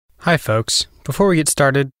Hi, folks. Before we get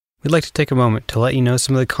started, we'd like to take a moment to let you know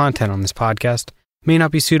some of the content on this podcast may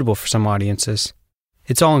not be suitable for some audiences.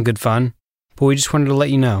 It's all in good fun, but we just wanted to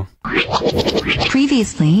let you know.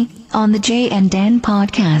 Previously on the Jay and Dan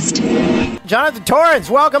podcast. Jonathan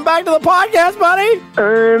Torrance, welcome back to the podcast, buddy.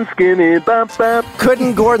 I'm skinny, bop, bop.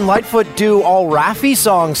 Couldn't Gordon Lightfoot do all Raffi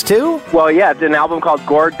songs, too? Well, yeah, it's an album called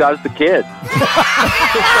Gord Does the Kid.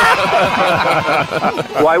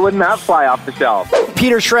 Why wouldn't that fly off the shelf?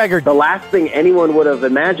 Peter Schrager. The last thing anyone would have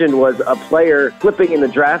imagined was a player slipping in the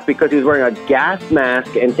draft because he was wearing a gas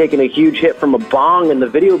mask and taking a huge hit from a bong, and the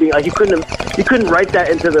video being like, you couldn't write that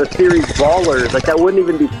into the series Ballers. Like, that wouldn't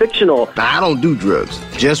even be fictional. I don't do drugs,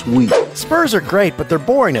 just weed. Spurs are great, but they're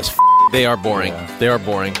boring as They are boring. Yeah. They are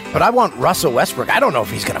boring. But I want Russell Westbrook. I don't know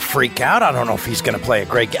if he's going to freak out. I don't know if he's going to play a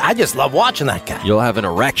great game. I just love watching that guy. You'll have an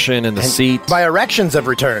erection in the seat. My erections have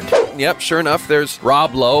returned. Yep, sure enough, there's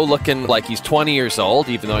Rob Lowe looking like he's 20 years old,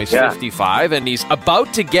 even though he's 55, and he's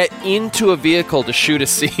about to get into a vehicle to shoot a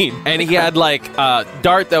scene. And he had like a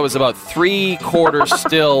dart that was about 3/4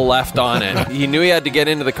 still left on it. He knew he had to get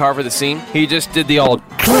into the car for the scene. He just did the old...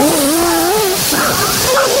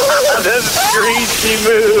 This greasy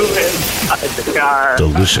move inside the car.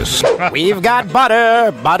 Delicious. We've got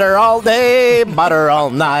butter, butter all day, butter all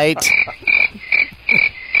night.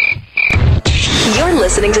 You're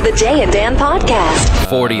listening to the Jay and Dan podcast.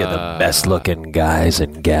 40 of the best looking guys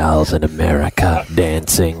and gals in America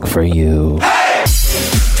dancing for you.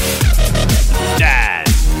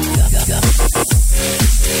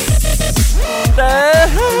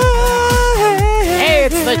 Hey,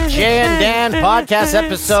 it's the Jay and Dan podcast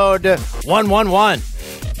episode 111.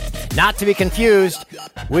 Not to be confused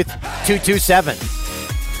with 227.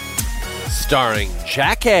 Starring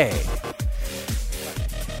Jackie.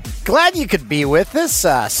 Glad you could be with us.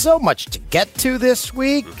 So much to get to this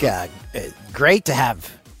week. Great to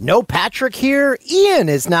have no Patrick here. Ian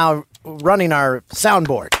is now running our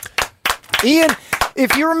soundboard. Ian,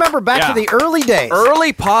 if you remember back to the early days.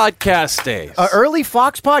 Early podcast days. Early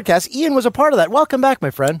Fox podcast. Ian was a part of that. Welcome back,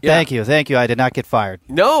 my friend. Yeah. Thank you. I did not get fired.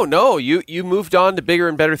 No. You moved on to bigger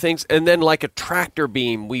and better things, and then like a tractor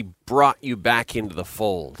beam, we brought you back into the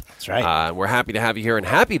fold. That's right. We're happy to have you here, and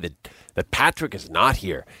happy that Patrick is not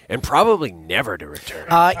here, and probably never to return.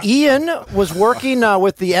 Ian was working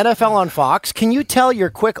with the NFL on Fox. Can you tell your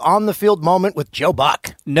quick on-the-field moment with Joe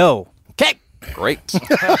Buck? No. Okay. Great.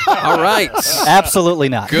 All right. Absolutely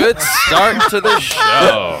not. Good start to the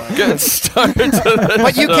show. Good start to the show.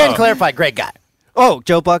 But you can clarify, great guy. Oh,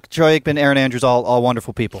 Joe Buck, Troy Aikman, Aaron Andrews, all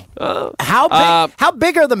wonderful people. How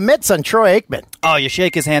big are the mitts on Troy Aikman? Oh, you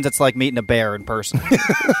shake his hands, it's like meeting a bear in person.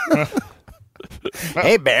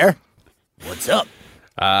 Hey, bear. What's up?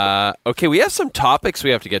 Okay, we have some topics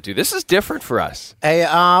we have to get to. This is different for us. Hey,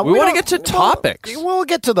 we want to get to topics. We'll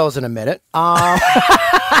get to those in a minute. All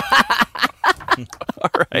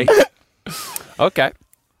right. Okay.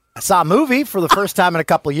 I saw a movie for the first time in a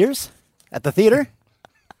couple of years at the theater.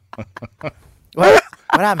 What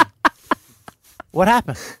happened? What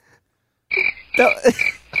happened? I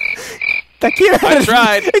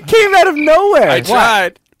tried. It came out of nowhere. I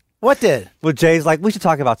tried. What did? Well, Jay's like, we should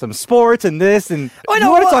talk about some sports and this, and I you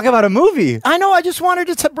want to talk about a movie. I know. I just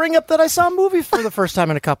wanted to bring up that I saw a movie for the first time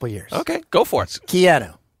in a couple of years. Okay, go for it.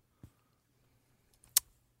 Keanu.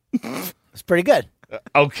 It's pretty good.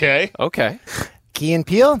 Okay. Key and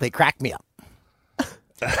Peele, they cracked me up.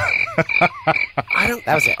 That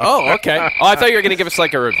was it. Oh, okay. Oh, I thought you were going to give us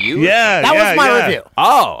like a review. Yeah, that was my review.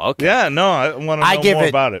 Oh, okay. Yeah, no, I want to know more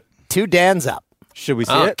about it. 2 Dans up. Should we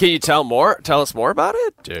see it? Can you tell us more about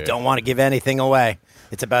it? Don't want to give anything away.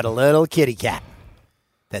 It's about a little kitty cat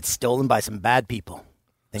that's stolen by some bad people.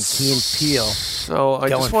 Then Key and Peele. So I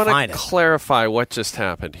just want to clarify what just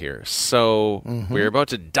happened here. So we're about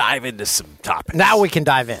to dive into some topics. Now we can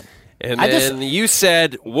dive in. And then you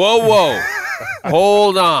said, whoa,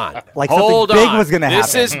 hold on. Like something big was going to happen.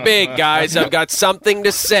 This is big, guys. I've got something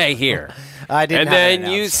to say here. I didn't. And then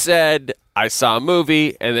you said, I saw a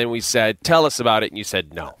movie, and then we said, tell us about it, and you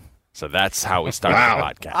said no. So that's how we started the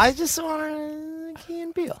podcast. I just want Key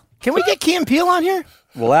and Peele. Can we get Key and Peele on here?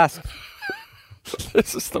 We'll ask.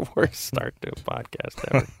 This is the worst start to a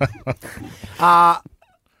podcast ever.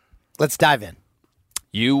 Let's dive in.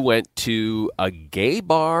 You went to a gay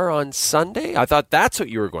bar on Sunday? I thought that's what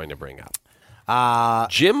you were going to bring up.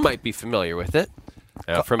 Jim might be familiar with it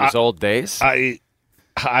from his old days. I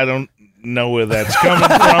don't know where that's coming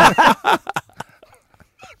from.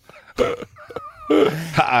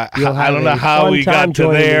 I don't know how we got to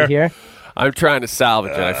there. Here. I'm trying to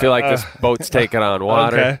salvage it. I feel like this boat's taking on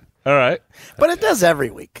water. Okay. All right. But it does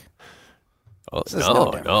every week. Oh, This is no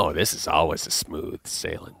different. no, this is always a smooth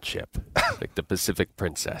sailing ship, like the Pacific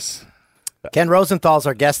Princess. Ken Rosenthal's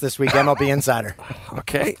our guest this week, MLB Insider.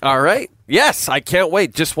 Okay, all right. Yes, I can't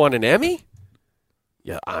wait. Just won an Emmy?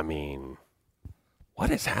 Yeah, I mean, what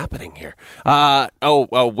is happening here?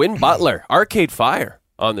 Win Butler, Arcade Fire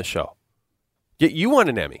on the show. You won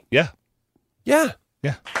an Emmy. Yeah. Yeah.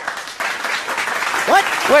 Yeah. What?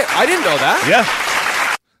 Wait, I didn't know that. Yeah.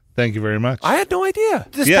 Thank you very much. I had no idea.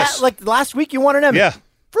 Yes. Like last week, you won an Emmy. Yeah.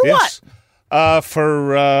 For yes. What?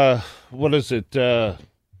 For what is it? I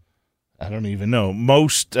don't even know.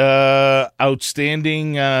 Most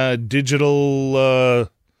outstanding digital.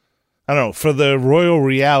 I don't know, for the Royal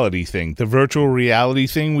Reality thing, the virtual reality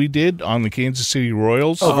thing we did on the Kansas City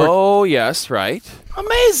Royals. Oh, yes, right.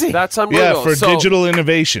 Amazing. That's unbelievable. Yeah, for digital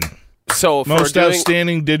innovation. So for Most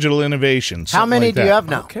outstanding digital innovation. How many like do you that. have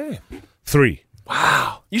now? Okay. 3.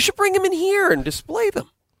 Wow. You should bring them in here and display them.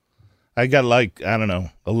 I got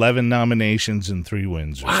 11 nominations and 3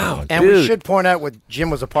 wins. Or something like And we should point out what Jim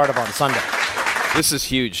was a part of on Sunday. This is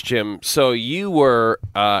huge, Jim. So you were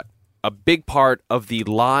a big part of the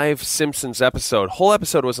live Simpsons episode. Whole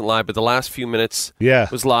episode wasn't live, but the last few minutes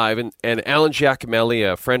was live. And Alan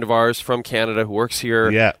Giacomelli, a friend of ours from Canada who works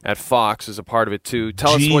here at Fox, is a part of it too.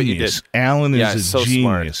 Tell us what you did. Alan is a so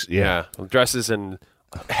genius. Smart. Yeah. Dresses in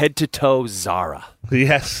head-to-toe Zara.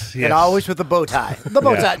 Yes. And always with the bow tie. The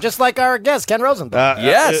bow tie, just like our guest, Ken Rosenthal.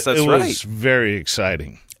 Yes, that's right. It was very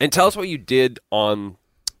exciting. And tell us what you did on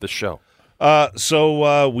the show.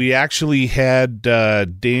 So we actually had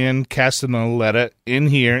Dan Castanoletta in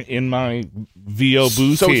here in my VO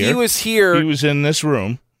booth so here. he was here. He was in this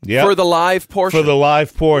room. Yep. For the live portion? For the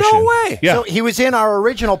live portion. No way. Yeah. So he was in our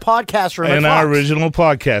original podcast room in at our Fox. original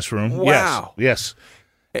podcast room. Wow. Yes.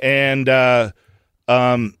 And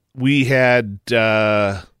we had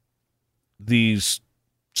these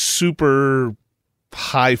super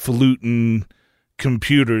highfalutin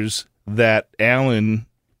computers that Alan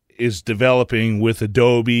is developing with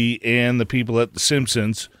Adobe and the people at The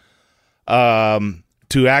Simpsons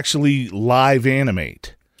to actually live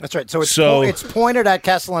animate. That's right. So it's pointed at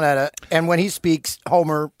Castellaneta, and when he speaks,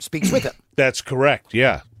 Homer speaks with him. That's correct,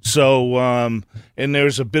 yeah. So, and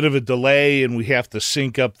there's a bit of a delay, and we have to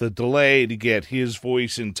sync up the delay to get his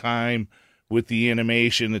voice in time with the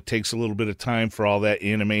animation. It takes a little bit of time for all that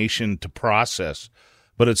animation to process,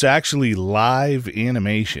 but it's actually live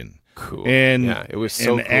animation. Cool. And, it was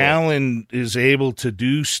so cool. Alan is able to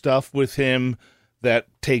do stuff with him that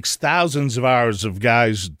takes thousands of hours of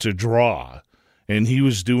guys to draw, and he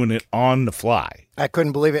was doing it on the fly. I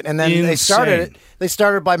couldn't believe it. And then they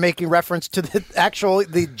started by making reference to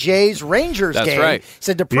the Jays Rangers That's game. right.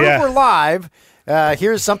 Said to prove we're live,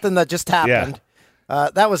 here's something that just happened.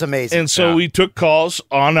 That was amazing. And so we took calls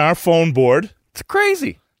on our phone board. It's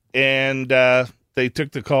crazy. And they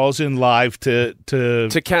took the calls in live to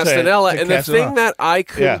Castanella. And the thing that I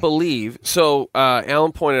couldn't believe, so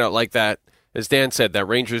Alan pointed out like that, as Dan said, that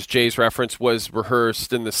Rangers-Jays reference was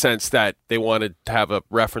rehearsed in the sense that they wanted to have a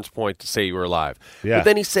reference point to say you were live. Yeah. But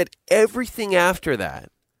then he said everything after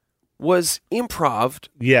that was improv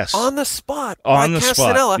on the spot by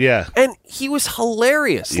Castanella. Yeah. And he was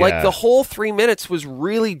hilarious. Yeah. Like the whole 3 minutes was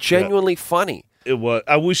really genuinely funny. It was.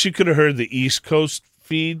 I wish you could have heard the East Coast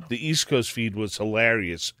feed. The East Coast feed was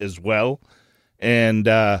hilarious as well. And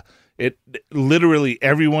it literally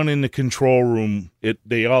everyone in the control room,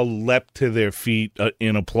 they all leapt to their feet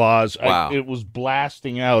in applause. Wow. It was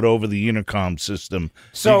blasting out over the intercom system.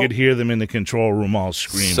 So you could hear them in the control room all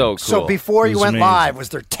screaming. So cool. So before you went live, was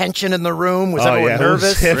there tension in the room? Was everyone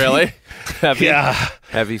nervous? Really? Heavy? Yeah.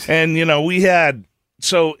 Heavy. And, we had...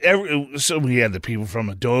 So we had the people from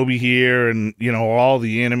Adobe here and, all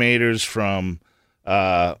the animators from...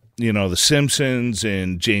 The Simpsons,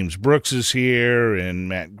 and James Brooks is here, and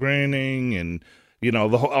Matt Groening, and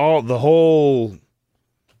the whole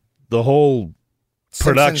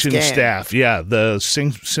production staff. Yeah, the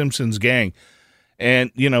Simpsons gang,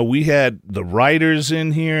 and we had the writers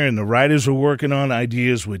in here, and the writers were working on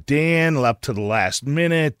ideas with Dan up to the last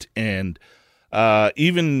minute, and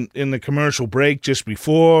even in the commercial break just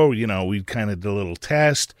before, we kind of did a little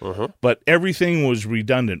test, but everything was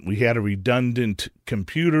redundant. We had a redundant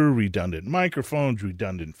computer, redundant microphones,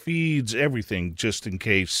 redundant feeds, everything just in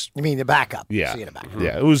case. You mean the backup? Yeah. So you had a backup.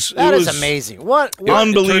 Yeah, it was amazing. What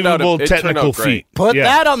unbelievable it turned technical out great. feat. Put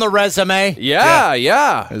that on the resume. Yeah.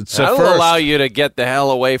 It's a That'll first. allow you to get the hell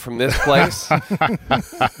away from this place.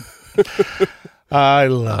 I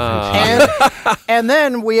love it. And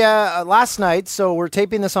then we last night, so we're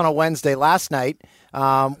taping this on a Wednesday. Last night,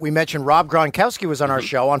 we mentioned Rob Gronkowski was on our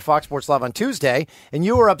show on Fox Sports Live on Tuesday, and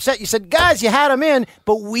you were upset. You said, guys, you had him in,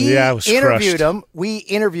 but we interviewed him. We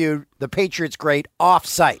interviewed the Patriots great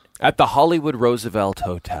off-site. At the Hollywood Roosevelt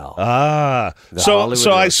Hotel.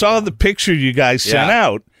 So I saw the picture you guys sent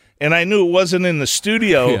out, and I knew it wasn't in the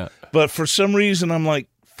studio, but for some reason I'm like,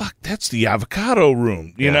 fuck, that's the avocado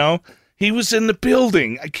room, you know? He was in the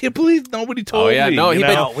building. I can't believe nobody told me. No,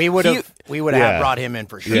 we would have brought him in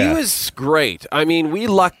for sure. He was great. I mean, we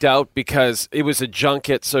lucked out because it was a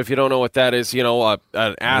junket. So if you don't know what that is, an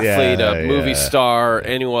athlete, a movie star,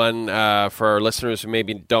 anyone, for our listeners who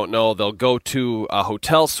maybe don't know, they'll go to a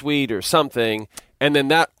hotel suite or something. And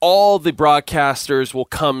then all the broadcasters will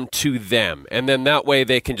come to them. And then that way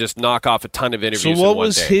they can just knock off a ton of interviews So what in one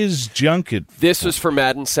was day. his junket? This was for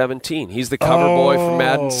Madden 17. He's the cover boy for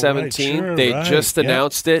Madden 17. They just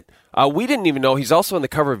announced it. We didn't even know. He's also on the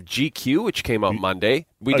cover of GQ, which came out Monday.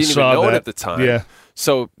 We didn't even know it at the time. Yeah.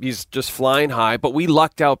 So he's just flying high. But we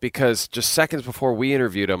lucked out because just seconds before we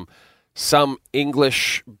interviewed him, some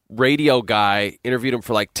English radio guy interviewed him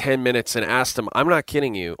for like 10 minutes and asked him, I'm not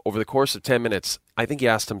kidding you, over the course of 10 minutes, I think he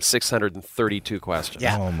asked him 632 questions.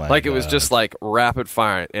 Yeah. Oh my like God. It was just like rapid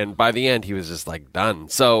fire. And by the end, he was just like done.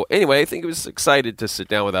 So anyway, I think he was excited to sit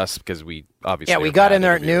down with us because we obviously. Yeah, we got in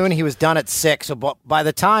there at noon. He was done at 6. So by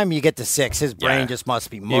the time you get to 6, his brain just must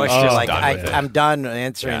be mush. I'm done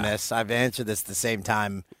answering this. I've answered this at the same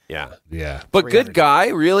time. Yeah. But good guy,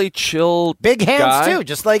 really chill. Big hands guy. too,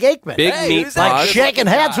 just like Aikman. Big meat like shaking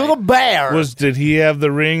hands with a bear. Did he have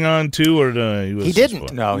the ring on too, or he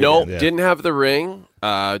didn't? No, didn't have the ring.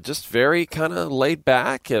 Just very kind of laid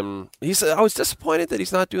back, and he said, "I was disappointed that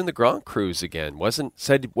he's not doing the Gronk cruise again." Wasn't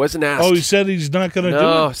asked. Oh, he said he's not going to do it.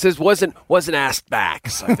 No, says wasn't asked back.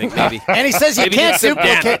 So I think maybe. And he says you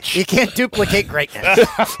can't duplicate greatness.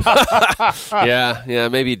 yeah,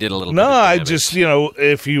 maybe he did a little. No, bit of I damage. just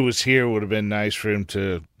if he was here, it would have been nice for him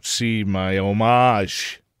to see my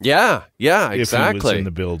homage. Yeah, If exactly. he was in the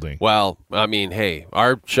building. Well, I mean, hey,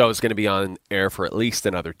 our show is going to be on air for at least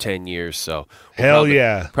another 10 years, so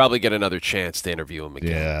probably get another chance to interview him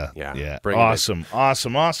again. Yeah. Bring him in.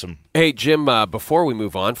 Awesome. Hey, Jim, before we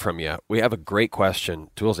move on from you, we have a great question.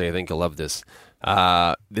 Toolsey, I think you'll love this.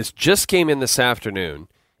 This just came in this afternoon,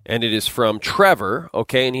 and it is from Trevor,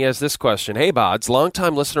 okay, and he has this question. Hey, Bods,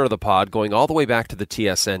 longtime listener of the pod, going all the way back to the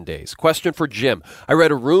TSN days. Question for Jim. I read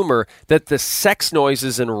a rumor that the sex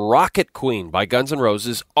noises in Rocket Queen by Guns N'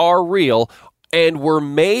 Roses are real and were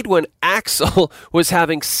made when Axl was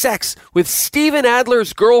having sex with Steven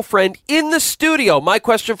Adler's girlfriend in the studio. My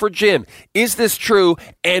question for Jim, is this true,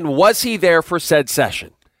 and was he there for said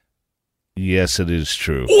session? Yes, it is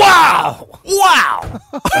true. Wow!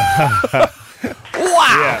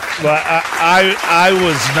 Yeah, well, I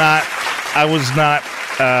was not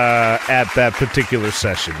at that particular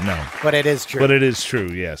session. No, but it is true. But it is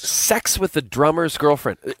true. Yes. Sex with the drummer's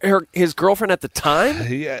girlfriend, his girlfriend at the time.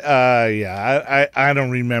 I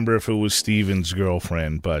don't remember if it was Steven's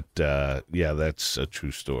girlfriend, but that's a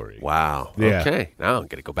true story. Wow. Yeah. Okay, now I'm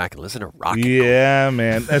gonna go back and listen to Rocket. Yeah,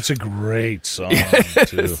 man, that's a great song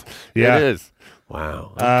too. Yeah, it is.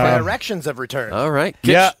 Wow. My erections have returned. All right.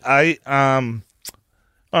 I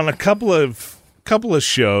on a couple of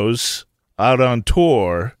shows out on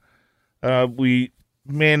tour, we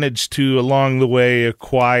managed to along the way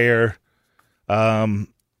acquire, I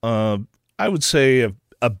would say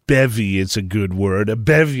a bevy is a good word, a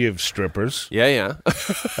bevy of strippers. Yeah.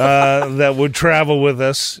 That would travel with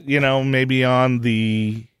us, maybe on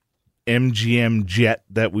the MGM jet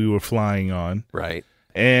that we were flying on. Right.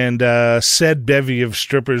 And said bevy of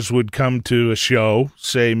strippers would come to a show,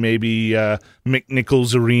 say maybe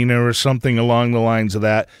McNichols Arena or something along the lines of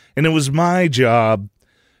that. And it was my job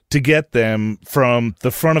to get them from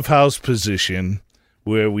the front of house position,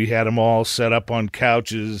 where we had them all set up on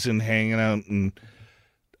couches and hanging out, and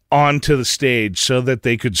onto the stage so that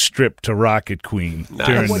they could strip to Rocket Queen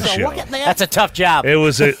during the show. That's a tough job. It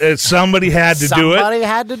was somebody had to do it. Somebody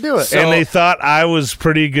had to do it. And they thought I was a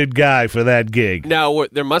pretty good guy for that gig. Now,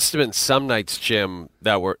 there must have been some nights, Jim,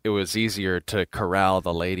 it was easier to corral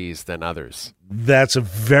the ladies than others. That's a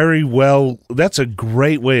great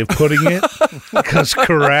way of putting it, because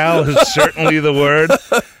corral is certainly the word.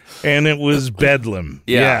 And it was bedlam.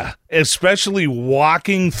 Yeah. Especially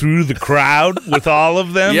walking through the crowd with all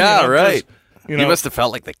of them. Yeah, right. You must have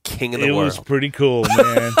felt like the king of the world. It was pretty cool,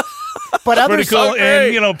 man. But pretty cool.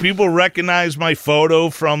 And, people recognize my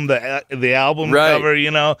photo from the album cover,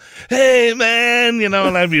 Hey, man, and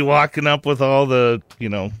I'd be walking up with all the,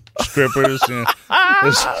 strippers.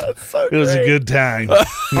 It was a good time.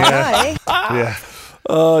 Yeah.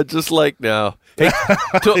 Oh, just like now.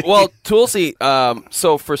 Toolsey,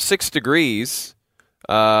 so for 6 degrees,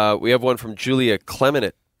 we have one from Julia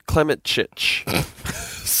Klementchich.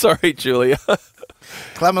 Sorry, Julia.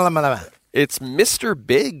 It's Mr.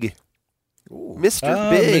 Big. Mr.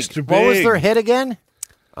 Big. Mr. Big. What was their hit again?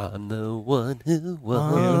 I'm the one who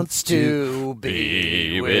wants to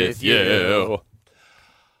be with you.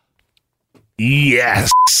 Yes.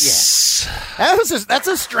 That's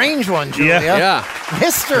a strange one, Julia. Yeah.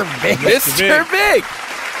 Mr. Big. Mr. Big.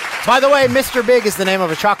 By the way, Mr. Big is the name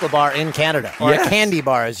of a chocolate bar in Canada, or a candy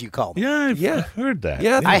bar, as you call them. Yeah, I've heard that.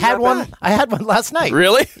 Yeah, I had one. I had one last night.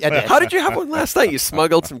 Really? I did. How did you have one last night? You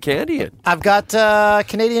smuggled some candy in. I've got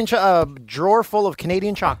Canadian drawer full of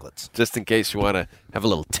Canadian chocolates, just in case you want to have a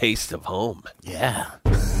little taste of home. Yeah.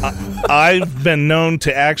 I've been known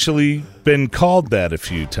to actually been called that a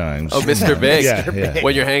few times. Oh, Mr. Big. Yeah.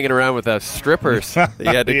 When you're hanging around with strippers that you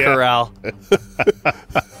had to corral.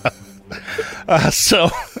 So,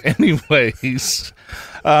 anyways,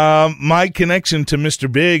 my connection to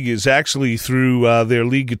Mr. Big is actually through their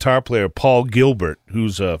lead guitar player, Paul Gilbert,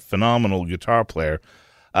 who's a phenomenal guitar player.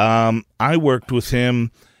 I worked with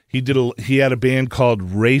him. He had a band called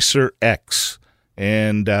Racer X,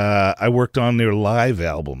 and I worked on their live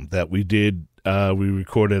album that we did. We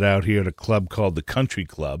recorded out here at a club called the Country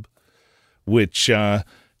Club, which...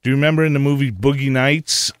 do you remember in the movie Boogie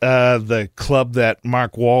Nights, the club that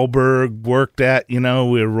Mark Wahlberg worked at,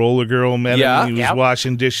 where Roller Girl met him and he was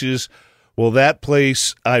washing dishes? Well, that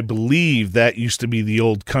place, I believe that used to be the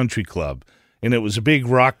old Country Club. And it was a big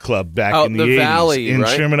rock club back in the 80s. Valley, in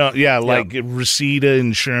right? Sherman, like Reseda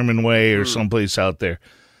and Sherman Way or someplace out there.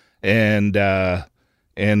 And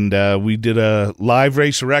we did a live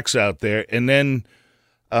Racer X out there. And then...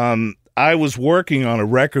 I was working on a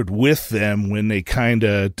record with them when they kind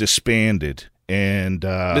of disbanded. And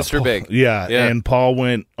Mr. Big. Yeah, and Paul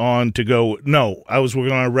went on to go... No, I was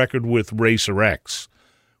working on a record with Racer X,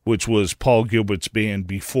 which was Paul Gilbert's band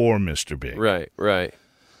before Mr. Big. Right.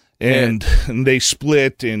 And they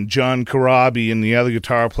split, and John Karabi and the other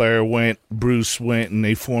guitar player Bruce went, and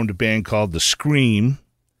they formed a band called The Scream,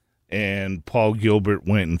 and Paul Gilbert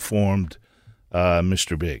went and formed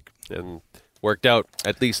Mr. Big. And... worked out,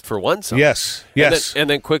 at least for one song. Yes. And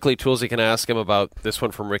then quickly, Toolsey can ask him about this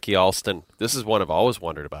one from Ricky Alston. This is one I've always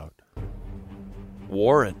wondered about.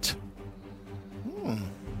 Warrant.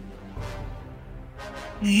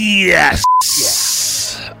 Yes.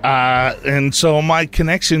 And so my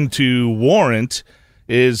connection to Warrant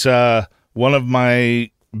is one of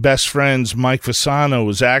my best friends, Mike Fasano,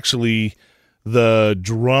 was actually the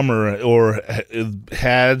drummer, or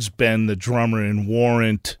has been the drummer in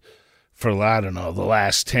Warrant for, I don't know, the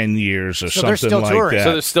last 10 years or something like touring. that.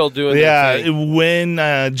 So they're still doing their thing. Yeah,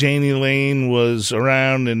 when Janie Lane was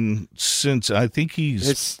around, and since I think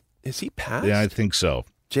he's... Is he passed? Yeah, I think so.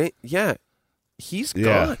 He's Yeah,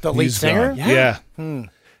 gone. The lead singer? Gone. Yeah.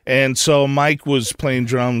 And so Mike was playing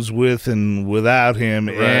drums with and without him,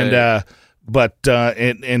 Right.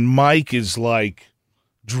 and Mike is like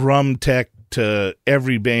drum tech to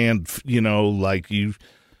every band, like you...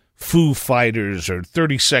 Foo Fighters or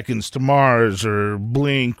 30 Seconds to Mars or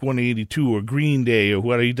Blink 182 or Green Day or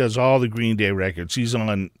whatever. He does all the Green Day records. He's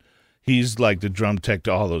like the drum tech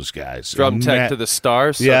to all those guys. Drum tech to the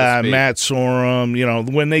stars, so yeah, to speak. Matt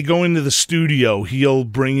Sorum. When they go into the studio, he'll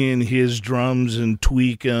bring in his drums and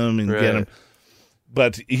tweak them and get them.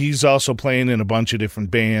 But he's also playing in a bunch of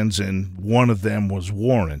different bands, and one of them was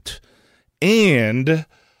Warrant. And...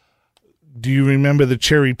 do you remember the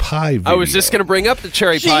Cherry Pie video? I was just going to bring up the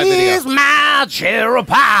Cherry Pie video. She's my cherry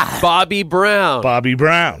pie. Bobby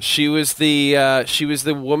Brown. She was the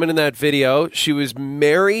woman in that video. She was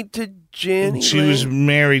married to Janie She Lane. was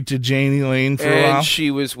married to Janie Lane for a while. And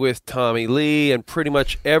she was with Tommy Lee and pretty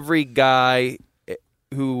much every guy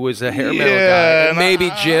who was a hair metal guy. And maybe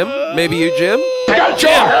Jim. Maybe you, Jim?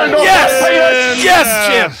 Jim! Yes,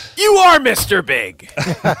 Jim! You are Mr. Big!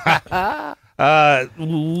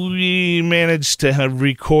 We managed to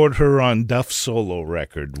record her on Duff's solo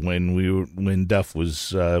record when Duff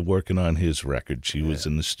was working on his record. She was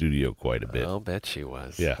in the studio quite a bit. I'll bet she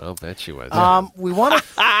was. Yeah, I'll bet she was. We want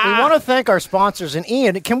to thank our sponsors. And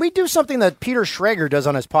Ian, can we do something that Peter Schrager does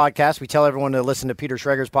on his podcast? We tell everyone to listen to Peter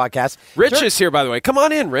Schrager's podcast. Rich is here, by the way. Come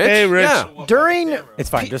on in, Rich. Hey, Rich. Yeah.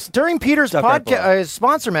 It's fine. During Peter's podcast,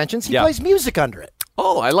 sponsor mentions, he plays music under it.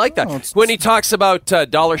 Oh, I like that. When he talks about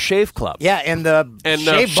Dollar Shave Club. Yeah, and the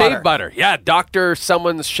shave butter. Yeah, Dr.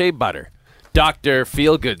 someone's shave butter. Dr.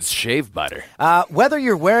 Feelgood's shave butter. Whether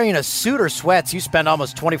you're wearing a suit or sweats, you spend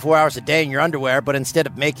almost 24 hours a day in your underwear, but instead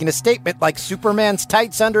of making a statement like Superman's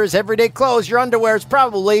tights under his everyday clothes, your underwear is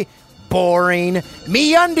probably boring.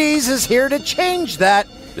 MeUndies is here to change that.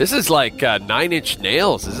 This is like 9 Inch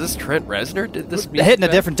Nails. Is this Trent Reznor? Did this Hitting a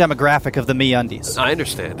different demographic of the MeUndies. I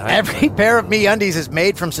understand. Every pair of MeUndies is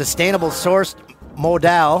made from sustainable sourced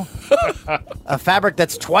modal, a fabric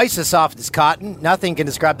that's twice as soft as cotton. Nothing can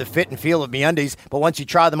describe the fit and feel of MeUndies, but once you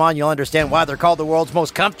try them on, you'll understand why they're called the world's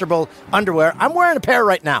most comfortable underwear. I'm wearing a pair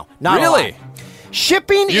right now. Not really?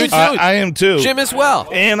 Shipping is... I am too. Jim as well.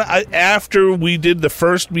 And after we did the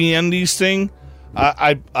first MeUndies thing,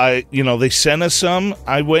 they sent us some.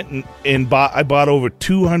 I went and bought over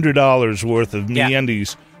 $200 worth of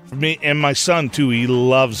MeUndies for me and my son too. He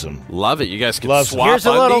loves them. Love it. You guys can swap Here's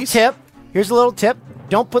a little undies? tip.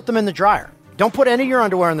 Don't put them in the dryer. Don't put any of your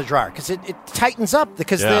underwear in the dryer because it tightens up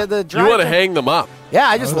because the dryer. You want to hang them up. Yeah,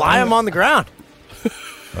 I just lie them on the ground.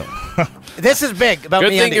 This is big about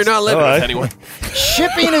Good MeUndies. thing you're not living with anyone.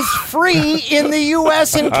 Shipping is free in the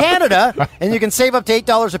U.S. and Canada, and you can save up to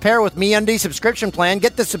 $8 a pair with MeUndies subscription plan.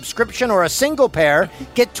 Get the subscription or a single pair.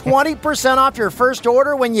 Get 20% off your first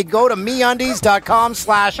order when you go to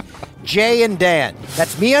MeUndies.com/Jay and Dan.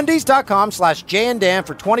 That's MeUndies.com/Jay and Dan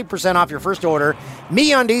for 20% off your first order.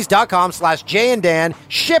 MeUndies.com/Jay and Dan.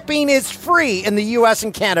 Shipping is free in the U.S.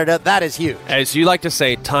 and Canada. That is huge. As you like to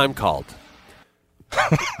say, time called.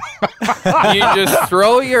 You just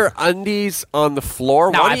throw your undies on the floor.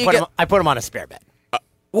 No, I put them on a spare bed.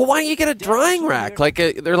 Well, why don't you get a drying rack?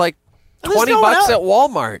 They're like There's $20 no one else. at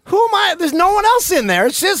Walmart. Who am I? There's no one else in there.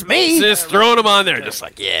 It's just me. Just throwing them on there, just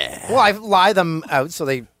like, yeah. Well, I lie them out so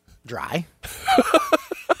they dry.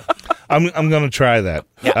 I'm going to try that.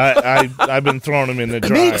 Yeah. I've been throwing them in the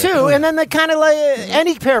dryer. Me too. And then they kind of like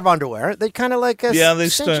any pair of underwear. They kind of like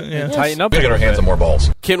tighten up. We get our hands on more balls.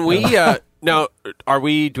 Can we? Now, do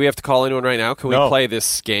we have to call anyone right now? Can we play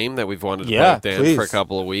this game that we've wanted to play with Dan for a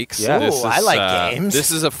couple of weeks? Yeah. I like games. This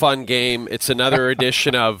is a fun game. It's another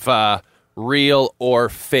edition of real or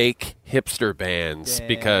fake hipster bands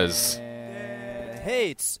because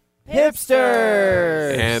hates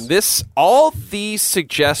hipsters. And all these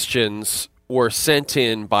suggestions were sent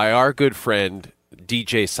in by our good friend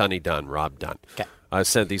DJ Sonny Dunn, Rob Dunn. Okay. I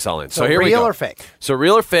sent these all in. So here we go. real or fake? So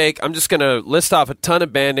real or fake? I'm just going to list off a ton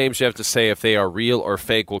of band names. You have to say if they are real or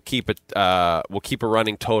fake. We'll keep it. We'll keep a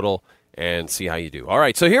running total and see how you do. All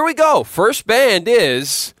right. So here we go. First band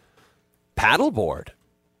is Paddleboard.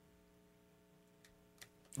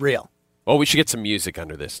 Real. Oh, we should get some music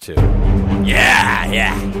under this too.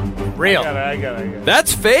 Yeah. Real. I got it.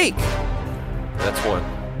 That's fake. That's one.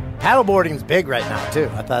 Paddleboarding's big right now too.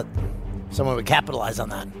 I thought someone would capitalize on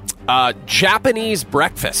that. Japanese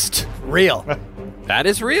breakfast. Real. That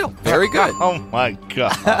is real. Very good. Oh my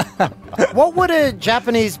God. What would a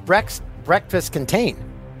Japanese breakfast contain?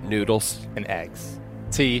 Noodles. And eggs.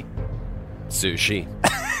 Tea. Sushi.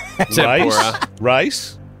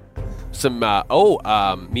 Rice. Some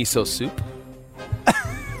miso soup.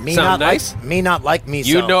 Me Sound not nice? Me not like miso.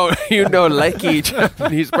 You know likey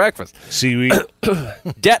Japanese breakfast. Seaweed.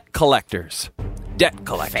 Debt collectors.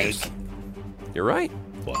 Fake. You're right.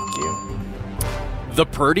 Fuck you. The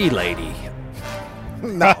Purdy Lady.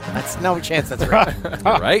 No, that's no chance that's real.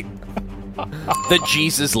 Right? The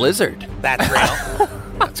Jesus Lizard. That's real.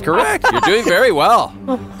 That's correct. You're doing very well.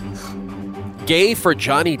 Gay for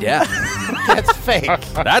Johnny Depp. That's fake.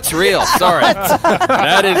 That's real. Sorry.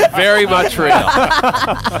 That is very much real.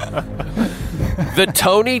 The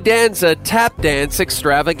Tony Danza Tap Dance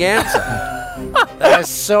Extravaganza. That is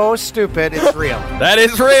so stupid. It's real. That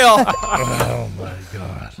is real. Oh my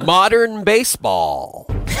God. Modern Baseball.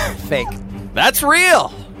 Fake. That's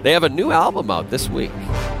real. They have a new album out this week.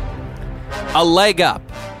 A Leg Up.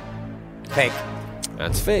 Fake.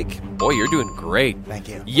 That's fake. Boy, you're doing great. Thank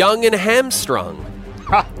you. Young and Hamstrung.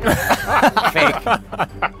 Fake.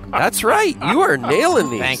 That's right. You are nailing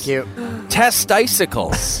these. Thank you.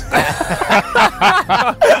 Testicles.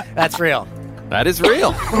 That's real. That is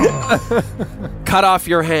real. Cut off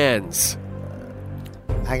your hands.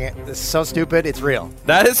 This is so stupid. It's real.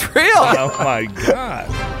 That is real. Oh my God.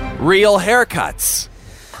 Real haircuts.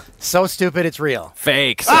 So stupid. It's real.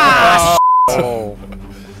 Fake. Oh.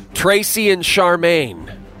 Tracy and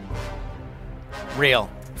Charmaine. Real.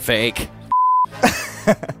 Fake.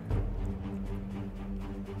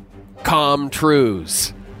 Calm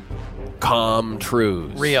Trues.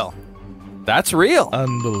 Real. That's real.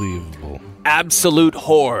 Unbelievable. Absolute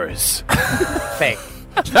whores. Fake.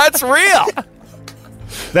 That's real.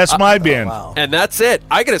 That's my band. Wow. And that's it.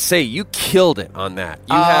 I got to say, you killed it on that.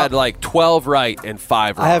 You had like 12 right and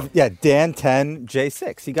 5 wrong. I have, Dan 10, J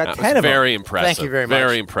 6. You got 10 of them. Very impressive. Thank you very much.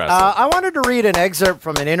 Very impressive. I wanted to read an excerpt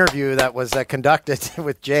from an interview that was conducted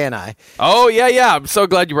with Jay and I. Oh, yeah. I'm so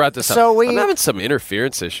glad you brought this So up. I'm having some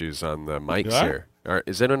interference issues on the mics here.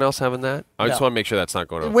 Is anyone else having that? I just want to make sure that's not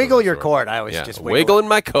going on. Wiggle your cord. I always just wiggling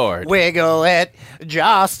my cord. Wiggle it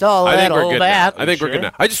just a little bit. I think we're good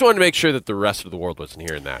now. I just wanted to make sure that the rest of the world wasn't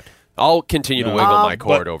hearing that. I'll continue to wiggle my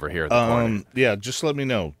cord over here in the corner. Yeah, just let me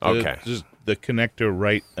know. Okay. Just the connector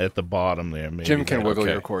right at the bottom there. Maybe Jim can wiggle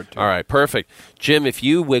your cord, too. All right, perfect. Jim, if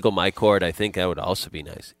you wiggle my cord, I think that would also be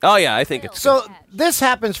nice. Oh, yeah, I think it's So this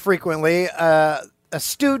happens frequently. A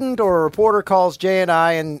student or a reporter calls Jay and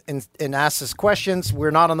I and asks us questions. We're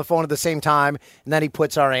not on the phone at the same time, and then he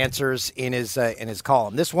puts our answers in his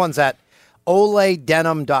column. This one's at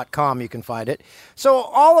oledenim.com. You can find it. So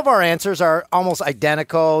all of our answers are almost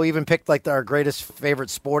identical. Even picked like our greatest favorite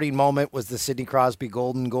sporting moment was the Sidney Crosby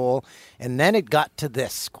golden goal. And then it got to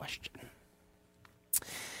this question.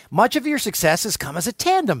 Much of your success has come as a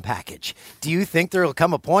tandem package. Do you think there will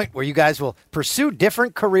come a point where you guys will pursue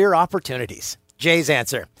different career opportunities? Jay's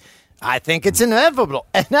answer. I think it's inevitable.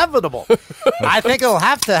 I think it'll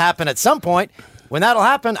have to happen at some point. When that'll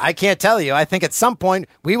happen, I can't tell you. I think at some point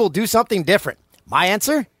we will do something different. My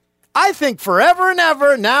answer? I think forever and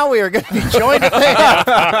ever, now we are going to be joined at the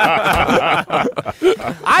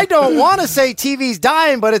hip. I don't want to say TV's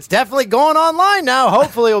dying, but it's definitely going online now.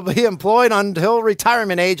 Hopefully we'll be employed until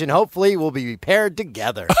retirement age, and hopefully we'll be paired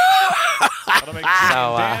together. That'll make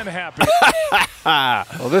Dan happy.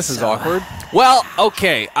 Well, this is awkward. Well,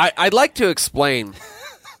 okay. I'd like to explain.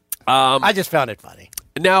 I just found it funny.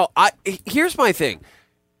 Now, here's my thing.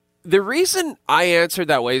 The reason I answered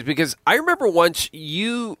that way is because I remember once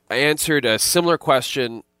you answered a similar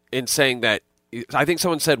question in saying that, I think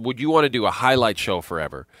someone said, would you want to do a highlight show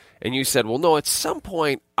forever? And you said, well, no, at some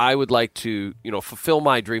point I would like to, fulfill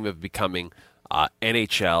my dream of becoming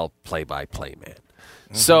NHL play-by-play man.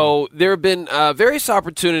 Mm-hmm. So there have been various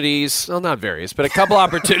opportunities, well, not various, but a couple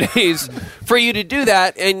opportunities for you to do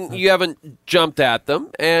that, and you haven't jumped at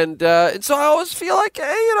them. And so I always feel like, hey,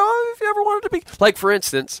 if you ever wanted to be, like, for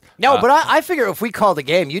instance. No, but I figure if we call the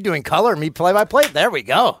game, you doing color, me play-by-play, there we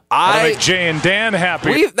go. That'll make Jay and Dan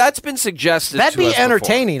happy. That's been suggested. That'd be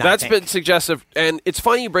entertaining. That's been suggestive, and it's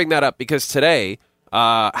funny you bring that up because today,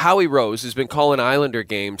 Howie Rose has been calling Islander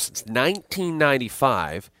games since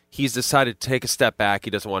 1995. He's decided to take a step back.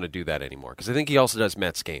 He doesn't want to do that anymore because I think he also does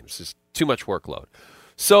Mets games. It's too much workload.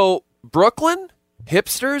 So, Brooklyn,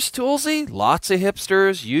 hipsters, Toolsey, lots of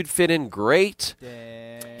hipsters. You'd fit in great.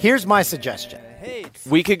 Here's my suggestion.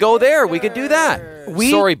 We could go there. We could do that.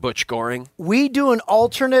 Sorry, Butch Goring. We do an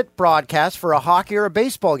alternate broadcast for a hockey or a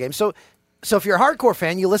baseball game. So if you're a hardcore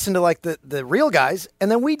fan, you listen to like the real guys,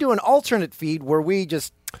 and then we do an alternate feed where we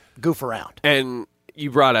just goof around. And you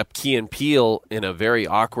brought up Key and Peele in a very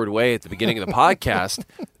awkward way at the beginning of the podcast.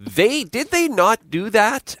 Did they not do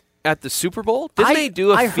that at the Super Bowl? Didn't they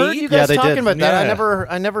do a feed? I heard you guys talking about that.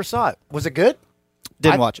 I never saw it. Was it good?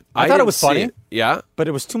 Didn't watch it. I thought it was funny. Yeah, but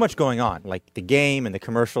it was too much going on, like the game and the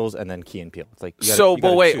commercials, and then Key and Peele. It's like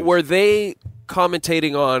but wait, were they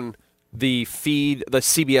commentating on the feed, the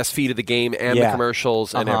CBS feed of the game and the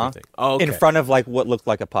commercials and everything? Okay. In front of like what looked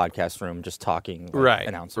like a podcast room, just talking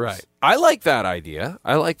announcers. Right. I like that idea.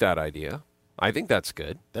 I think that's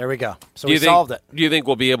good. There we go. So we solved it. Do you think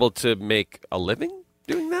we'll be able to make a living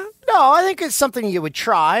doing that? No, I think it's something you would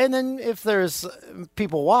try, and then if there's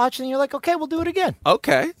people watching, you're like, okay, we'll do it again.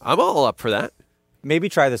 Okay. I'm all up for that. Maybe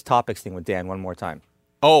try this topics thing with Dan one more time.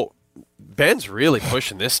 Oh, Ben's really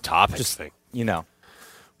pushing this topics thing.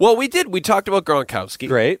 Well, we talked about Gronkowski.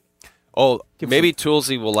 Great. Oh, maybe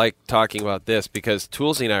Toolsey will like talking about this because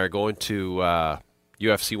Toolsey and I are going to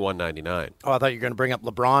UFC 199. Oh, I thought you were going to bring up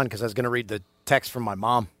LeBron because I was going to read the text from my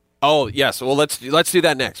mom. Oh, yes. Well, let's do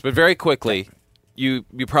that next. But very quickly, you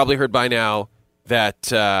probably heard by now that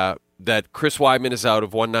Chris Weidman is out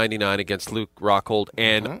of 199 against Luke Rockhold,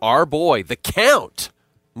 and our boy, the Count,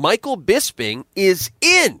 Michael Bisping, is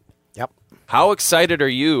in. How excited are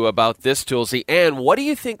you about this, Toolsey? And what do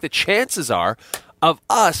you think the chances are of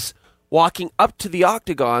us walking up to the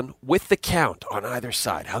octagon with the Count on either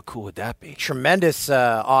side? How cool would that be? Tremendous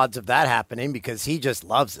odds of that happening because he just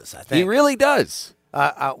loves us, I think. He really does.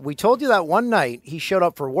 We told you that one night he showed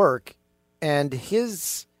up for work, and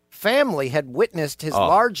his family had witnessed his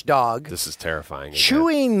large dog. This is terrifying.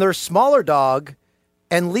 Chewing their smaller dog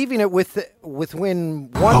and leaving it within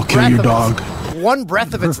one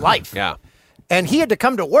breath of its life. Yeah. And he had to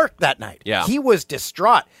come to work that night. Yeah. He was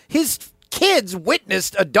distraught. His kids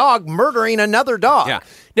witnessed a dog murdering another dog. Yeah.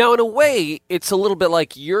 Now, in a way, it's a little bit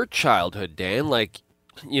like your childhood, Dan. Like,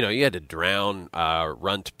 you had to drown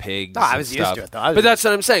runt pigs. I was used to it, though. But that's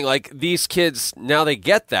what I'm saying. Like, these kids, now they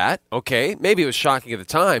get that. Okay, maybe it was shocking at the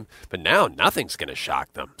time, but now nothing's going to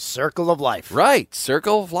shock them. Circle of life. Right,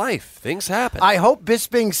 circle of life. Things happen. I hope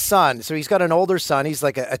Bisping's son, so he's got an older son, he's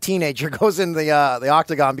like a teenager, goes in the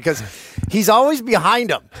octagon because he's always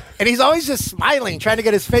behind him. And he's always just smiling, trying to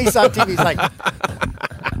get his face on TV. He's like,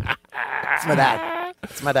 it's my dad.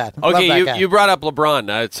 It's my dad. Okay, you brought up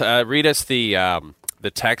LeBron. Read us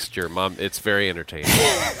the text, your mom. It's very entertaining.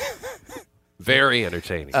 Very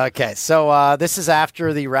entertaining. Okay, so this is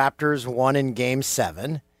after the Raptors won in Game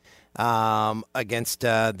 7 against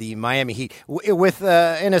the Miami Heat with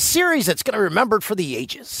in a series that's going to be remembered for the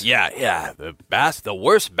ages. Yeah. The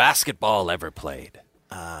worst basketball ever played.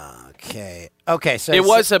 Okay, so it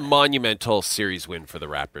was a monumental series win for the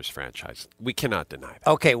Raptors franchise. We cannot deny that.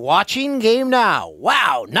 Okay, watching game now.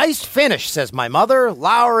 Wow, nice finish, says my mother.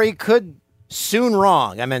 Lowry could soon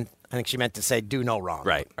wrong. I think she meant to say do no wrong.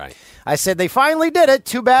 Right. I said they finally did it.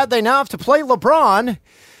 Too bad they now have to play LeBron.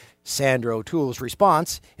 Sandra O'Toole's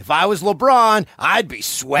response, if I was LeBron, I'd be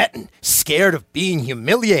sweating, scared of being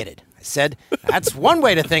humiliated. I said, that's one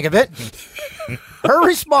way to think of it. Her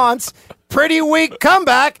response, pretty weak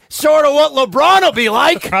comeback, sort of what LeBron will be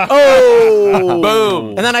like. Oh, boom.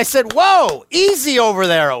 And then I said, whoa, easy over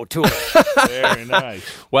there, O'Toole. Very nice.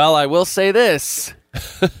 Well, I will say this.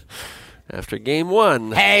 After game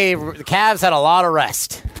 1. Hey, the Cavs had a lot of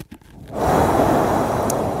rest.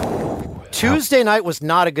 Tuesday night was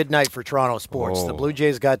not a good night for Toronto sports. The Blue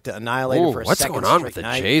Jays got annihilated for a what's second going on with the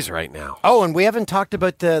night. Jays right now? Oh, and we haven't talked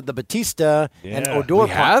about the Batista and Odor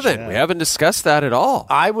punch. We haven't discussed that at all.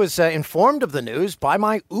 I was informed of the news by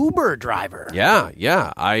my Uber driver. Yeah.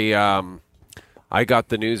 I got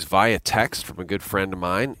the news via text from a good friend of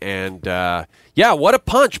mine, and what a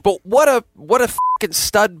punch! But what a fucking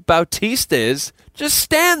stud Bautista is. Just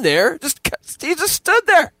stand there. He just stood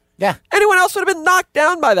there. Yeah. Anyone else would have been knocked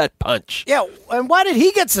down by that punch. Yeah, and why did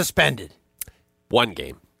he get suspended? 1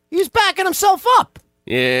 game. He was backing himself up.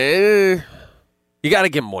 Yeah, you got to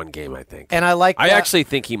give him 1 game, I think. And I actually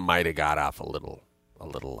think he might have got off a little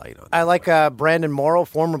light on. I like Brandon Morrow,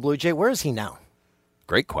 former Blue Jay. Where is he now?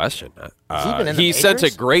 Great question. He sent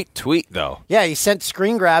a great tweet, though. Yeah, he sent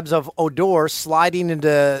screen grabs of Odor sliding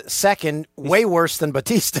into second, way worse than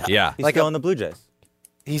Batista. Yeah. He's still in the Blue Jays.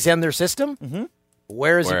 He's in their system? Mm-hmm.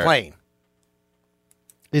 Where is he playing?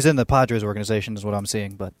 He's in the Padres organization is what I'm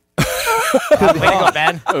seeing, but... Way to go,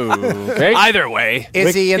 Ben. Okay. Either way.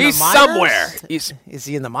 Is he in the minors? He's somewhere. Is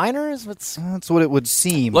he in the minors? That's what it would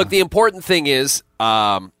seem. Look, the important thing is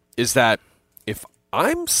that if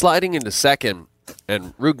I'm sliding into second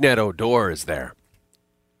and Rougned Odor is there,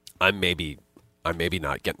 I'm maybe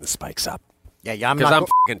not getting the spikes up. Yeah, I'm because I'm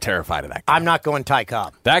fucking terrified of that guy. I'm not going Ty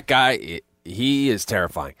Cobb. That guy, he is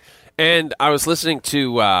terrifying. And I was listening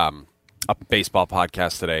to a baseball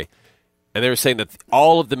podcast today, and they were saying that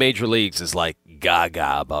all of the major leagues is like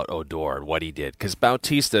gaga about Odor and what he did. Because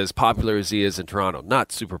Bautista, as popular as he is in Toronto,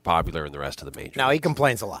 not super popular in the rest of the major leagues. No, he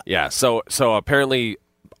complains a lot. Yeah, so apparently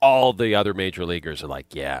all the other major leaguers are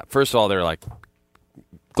like, yeah. First of all, they're like,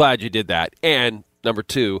 glad you did that. And number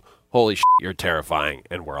 2, holy shit, you're terrifying,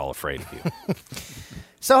 and we're all afraid of you.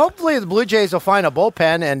 So hopefully the Blue Jays will find a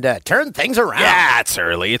bullpen and turn things around. Yeah, it's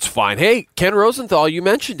early. It's fine. Hey, Ken Rosenthal, you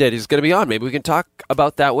mentioned it. He's going to be on. Maybe we can talk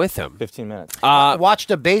about that with him. 15 minutes. I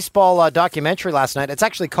watched a baseball documentary last night. It's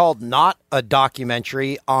actually called Not a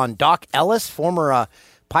Documentary on Doc Ellis, former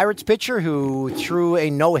Pirates pitcher who threw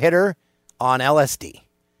a no-hitter on LSD.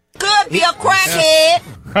 Could be a crackhead.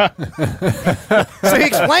 So he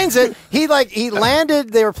explains it. He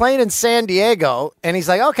landed, they were playing in San Diego, and he's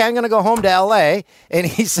like, okay, I'm going to go home to L.A. And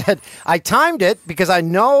he said, I timed it because I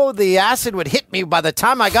know the acid would hit me by the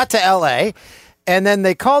time I got to L.A. And then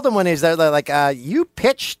they called him when he's there. They're like, you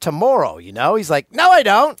pitch tomorrow, you know? He's like, no, I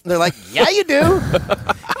don't. And they're like, yeah, you do.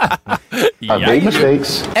 Big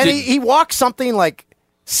mistakes. And he walked something like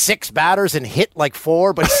 6 batters and hit like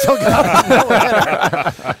 4, but he still got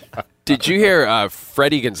no. Did you hear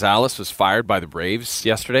Freddie Gonzalez was fired by the Braves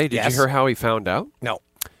yesterday? Did you hear how he found out? No.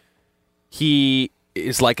 He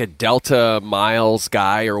is like a Delta Miles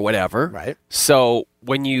guy or whatever. Right. So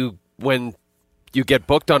when you get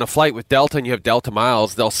booked on a flight with Delta and you have Delta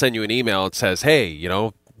Miles, they'll send you an email that says, hey,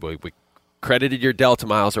 we credited your Delta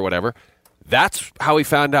Miles or whatever. That's how he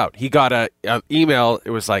found out. He got an email. It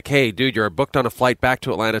was like, hey, dude, you're booked on a flight back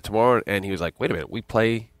to Atlanta tomorrow. And he was like, wait a minute, we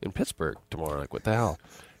play in Pittsburgh tomorrow. Like, what the hell?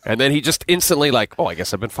 And then he just instantly like, oh, I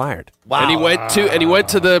guess I've been fired. Wow. And he went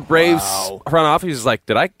to the Braves front office. He's like,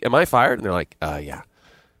 am I fired? And they're like, yeah.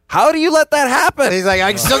 How do you let that happen? He's like,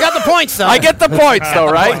 I still got the points, though. I get the points,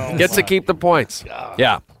 though, right? Get to keep the points.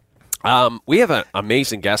 Yeah. We have an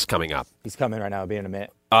amazing guest coming up. He's coming right now. I'll be in a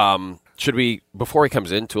minute. Should we, before he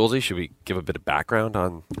comes in, Toolsey, should we give a bit of background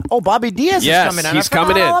on? Oh, Bobby Diaz is coming in. He's I forgot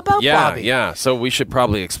coming in. all about Bobby. Yeah. So we should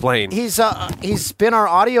probably explain. He's been our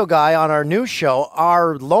audio guy on our new show,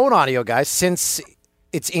 our lone audio guy since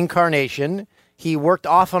its incarnation. He worked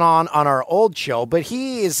off and on our old show, but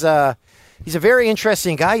he's a very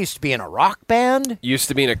interesting guy. Used to be in a rock band. Used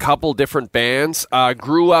to be in a couple different bands.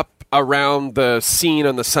 Grew up around the scene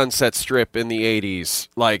on the Sunset Strip in the 80s.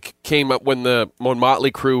 Like, came up when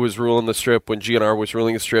Motley Crue was ruling the Strip, when GNR was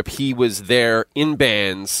ruling the Strip. He was there in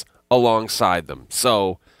bands alongside them.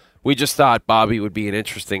 So we just thought Bobby would be an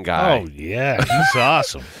interesting guy. Oh, yeah. He's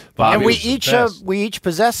awesome. And we each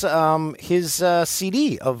possess his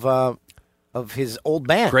CD of his old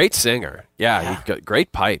band. Great singer. Yeah. He got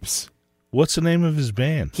great pipes. What's the name of his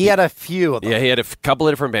band? He had a few of them. Yeah, he had a couple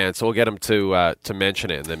of different bands, so we'll get him to mention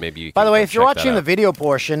it, and then maybe you can By the way, if you're check watching that the out. video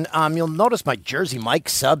portion, you'll notice my Jersey Mike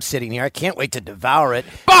sub sitting here. I can't wait to devour it.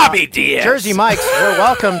 Bobby Diaz! Jersey Mike's, you're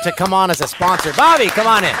welcome to come on as a sponsor. Bobby, come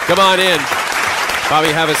on in. Come on in. Bobby,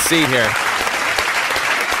 have a seat here.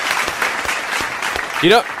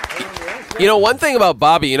 You know, one thing about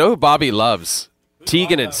Bobby, you know who Bobby loves?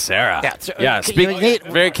 Tegan and Sarah.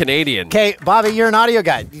 Very Canadian. Okay, Bobby, you're an audio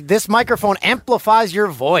guy. This microphone amplifies your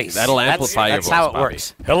voice. That'll amplify your voice, That's how it Bobby.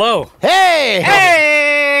 works. Hello. Hey!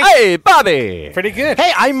 Hey, Bobby! Pretty good.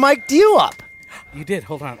 Hey, I mic'd you up. You did.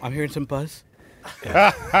 Hold on. I'm hearing some buzz.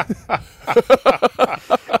 What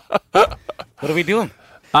are we doing?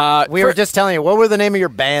 We were just telling you, what were the name of your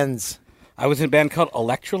bands? I was in a band called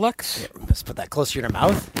Electrolux. Let's put that closer to your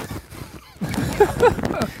mouth.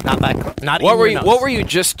 Not What in were your you? nose. What were you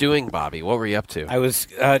just doing, Bobby? What were you up to? I was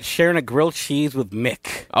sharing a grilled cheese with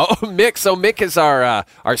Mick. Oh, Mick. So Mick is our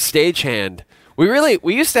stagehand.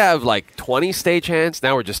 We used to have like 20 stagehands.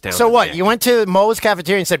 Now we're just down. So to what? 10. You went to Moe's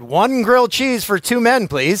cafeteria and said, one grilled cheese for 2 men,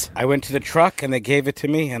 please. I went to the truck and they gave it to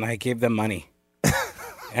me and I gave them money.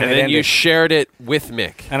 And then you shared it with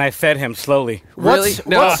Mick. And I fed him slowly. Really?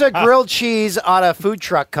 What's a grilled cheese on a food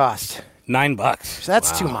truck cost? $9.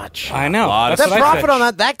 That's too much. I know. That profit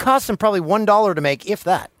on that costs them probably $1 to make, if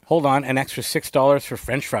that. Hold on, an extra $6 for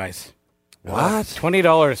French fries. What?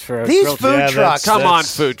 $20 for a These grilled food cheese. trucks. Come on,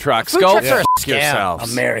 food trucks. Food Go trucks are a f*** scam.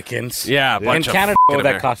 yourselves. Americans. Yeah, a bunch In of Canada, f***ing what would that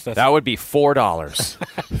Amer- cost us? That would be $4.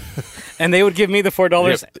 And they would give me the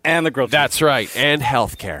 $4 and the grilled cheese. That's right, and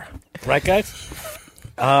healthcare. Right, guys?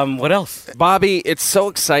 What else? Bobby, it's so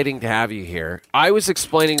exciting to have you here. I was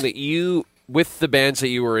explaining that you, with the bands that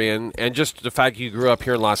you were in, and just the fact you grew up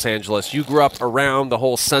here in Los Angeles, you grew up around the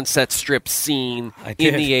whole Sunset Strip scene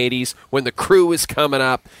in the 80s when the Crew was coming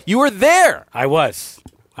up. You were there. I was.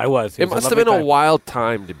 It must have been a wild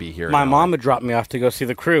time to be here. My mom would drop me off to go see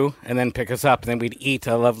the Crew and then pick us up, and then we'd eat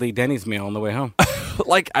a lovely Denny's meal on the way home.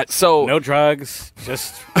 So no drugs,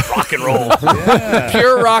 just rock and roll.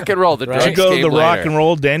 Pure rock and roll. The Did drugs you go to came the later. rock and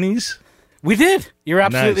roll Denny's? We did. You're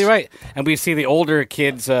absolutely Nice. right. And we see the older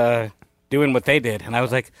kids doing what they did, and I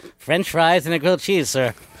was like, French fries and a grilled cheese,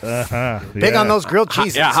 sir. Big on those grilled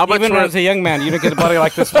cheeses. How much Even when I was a young man, you didn't get a body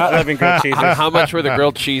like this not loving grilled cheeses. How much were the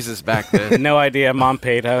grilled cheeses back then? No idea. Mom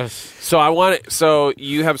paid us. So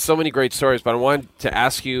you have so many great stories, but I wanted to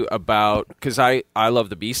ask you about, because I love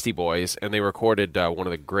the Beastie Boys, and they recorded one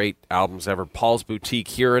of the great albums ever, Paul's Boutique,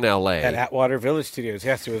 here in L.A. At Atwater Village Studios.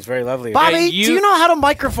 Yes, it was very lovely. Bobby, do you know how the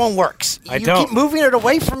microphone works? I you don't. keep moving it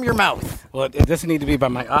away from your mouth. Well, it doesn't need to be by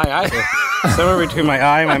my eye either. Somewhere between my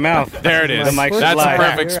eye and my mouth. There it is. The mic should That's lie. a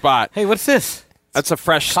perfect spot. Hey, what's this? That's a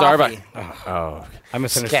fresh Coffee. Starbucks. Oh. I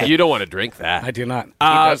misunderstood. You don't want to drink that. I do not.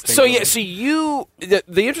 The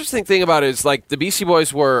interesting thing about it is, like, the Beastie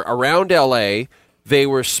Boys were around L.A. They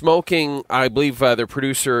were smoking, I believe their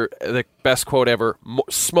producer, the best quote ever,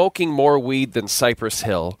 smoking more weed than Cypress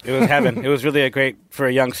Hill. It was heaven. It was really great for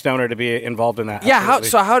a young stoner to be involved in that. Yeah,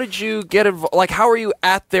 Absolutely. how did you get involved? Like, how are you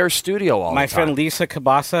at their studio all My the time? friend Lisa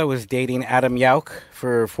Cabasa was dating Adam Yauk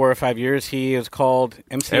for 4 or 5 years. He is called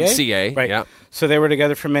MCA. MCA, right? yeah. So they were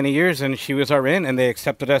together for many years, and she was our in, and they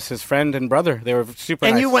accepted us as friend and brother. They were super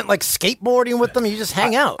And nice. you went like skateboarding with them? You just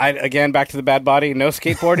hang out? Again, back to the bad body, no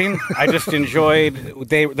skateboarding. I just enjoyed,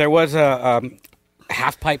 there was a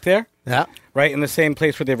half pipe there. Yeah. Right, in the same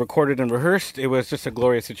place where they recorded and rehearsed. It was just a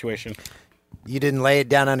glorious situation. You didn't lay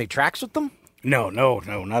down any tracks with them? No,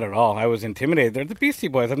 not at all. I was intimidated. They're the Beastie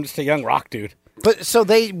Boys. I'm just a young rock dude. But so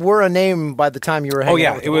they were a name by the time you were hanging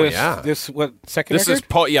out with it was this second This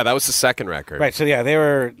record? is that was the second record. Right, so yeah, they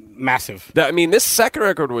were massive. This second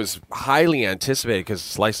record was highly anticipated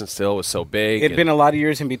because License to Ill was so big. It'd been a lot of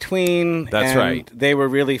years in between. That's and right. They were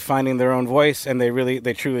really finding their own voice, and they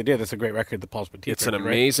truly did. It's a great record, the Paul's Boutique. It's an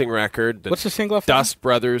amazing record. What's the single off Dust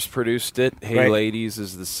Brothers produced it. Hey Right. Ladies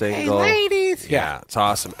is the single. Hey, ladies! Yeah, it's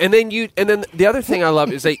awesome. And then the other thing I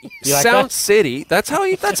love is that like Sound that? City. That's how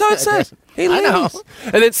it says. Hey, I know. ladies.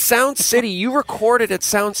 And then Sound City. You recorded at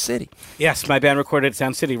Sound City. Yes, my band recorded at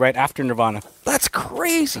Sound City right after Nirvana. That's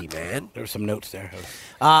crazy, man. There were some notes there.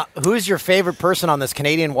 Who's your favorite person on this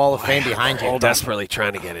Canadian Wall of Fame behind you? I'm despereally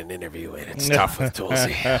trying to get an interview in. It's tough with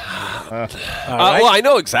Toolsey. Right. Well, I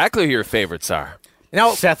know exactly who your favorites are.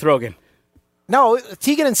 No, Seth Rogen. No,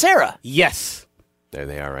 Tegan and Sarah. Yes. There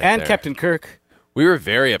they are right And there. Captain Kirk. We were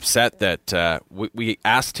very upset that we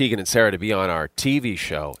asked Tegan and Sarah to be on our TV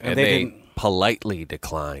show, and they they didn't. politely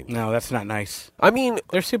declined. No, that's not nice. I mean,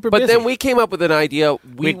 They're super but busy. then we came up with an idea.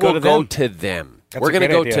 We'd We'll go go to them. That's We're a going to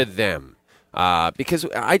great go idea. to them. Because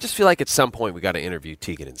I just feel like at some point we got to interview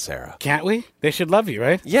Tegan and Sarah. Can't we? They should love you,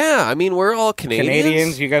 right? Yeah, I mean, we're all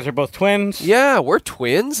Canadians. You guys are both twins. Yeah, we're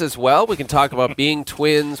twins as well. We can talk about being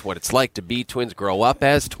twins, what it's like to be twins, grow up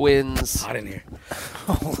as twins. Hot in here.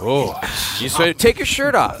 Oh, you take your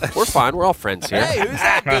shirt off. We're fine. We're all friends here. Hey, who's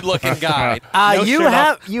that good-looking guy?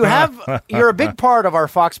 You're a big part of our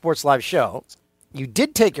Fox Sports Live show. You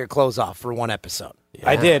did take your clothes off for one episode. Yeah.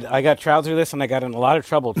 I did. I got trouserless, and I got in a lot of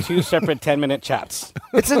trouble. 2 separate 10-minute chats.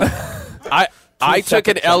 I took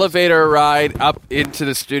an elevator ride up into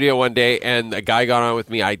the studio one day, and a guy got on with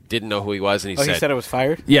me. I didn't know who he was, and he he said it was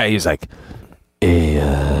fired? Yeah, he was like,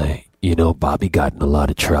 Hey, Bobby got in a lot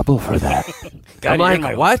of trouble for that. I'm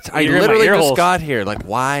like, what? I literally just got here. Like,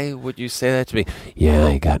 why would you say that to me? Yeah,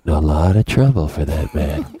 I got in a lot of trouble for that,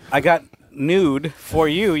 man. I got nude for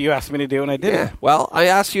you. You asked me to do, and I did it. Well, I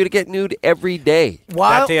asked you to get nude every day.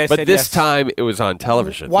 While, that day I but said this yes. time it was on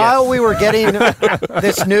television. While we were getting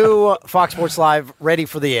this new Fox Sports Live ready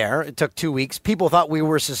for the air, it took 2 weeks. People thought we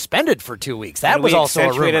were suspended for 2 weeks. That And was we also a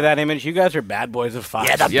rumor. accentuated that image. You guys are bad boys of Fox.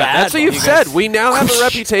 Yeah, That's what you've said. We now have a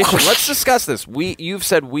reputation. Let's discuss this. You've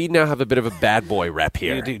said we now have a bit of a bad boy rep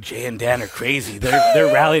here. Dude, Jay and Dan are crazy.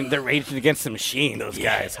 They're rallying. They're raging against the machine. Those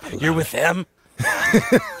guys. You're with them.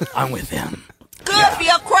 I'm with them. Good for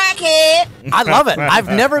your crackhead. I love it. I've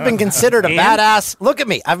never been considered a badass. Look at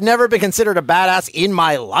me. I've never been considered a badass in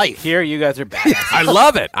my life. Here, you guys are badass. I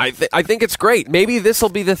love it. I think it's great. Maybe this will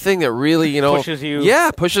be the thing that really, pushes you. Yeah,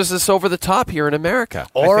 pushes us over the top here in America.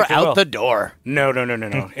 Or out the door. No.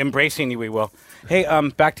 Embracing you, we will. Hey,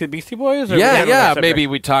 back to the Beastie Boys? Or Yeah. Maybe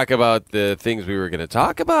we talk about the things we were going to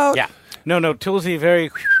talk about. Yeah. No, Toolsey, very...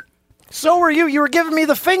 So were you. You were giving me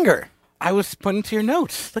the finger. I was pointing to your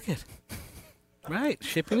notes. Look at Right.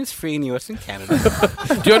 Shipping is free in U.S. and Canada.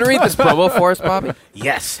 Do you want to read this promo for us, Bobby?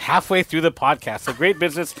 Yes. Halfway through the podcast. A great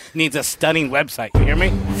business needs a stunning website. You hear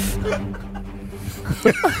me?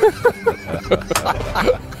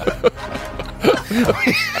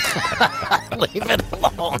 Leave it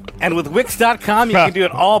alone. And with Wix.com, you can do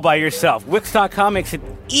it all by yourself. Wix.com makes it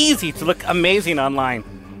easy to look amazing online.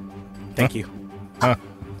 Thank you.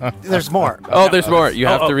 There's more. Oh, there's more. You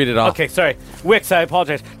have to read it all. Okay, sorry. Wix, I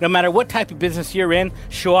apologize. No matter what type of business you're in,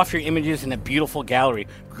 show off your images in a beautiful gallery.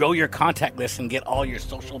 Grow your contact list and get all your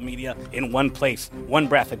social media in one place. One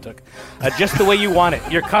breath it took. Just the way you want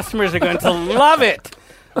it. Your customers are going to love it.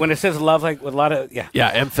 When it says love, like with a lot of, Yeah,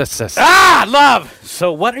 emphasis. love!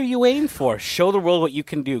 So what are you waiting for? Show the world what you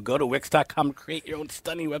can do. Go to Wix.com and create your own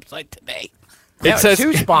stunning website today. It says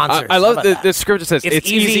 2 sponsors. I love the script. It says it's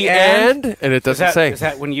easy and it doesn't say. Is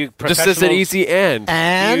that when you It just says an easy and.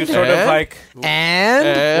 you sort of like And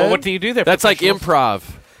well, what do you do there? That's like professionals? improv.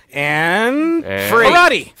 And free.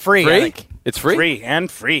 Karate. Free. I Free? think. It's free. Free and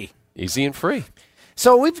free. Easy and free.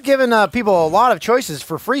 So we've given people a lot of choices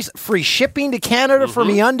for free shipping to Canada for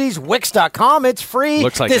MeUndies. Wix.com, it's free.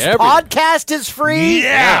 Looks like this podcast is free.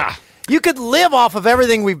 Yeah. You could live off of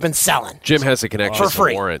everything we've been selling. Jim has a connection For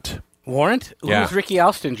free. to Warrant. Warrant? Yeah. Who's Ricky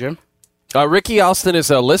Alston, Jim? Ricky Alston is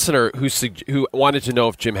a listener who wanted to know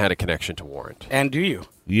if Jim had a connection to Warrant. And do you?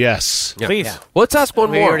 Yes. Yeah. Please. Yeah. Well, let's ask one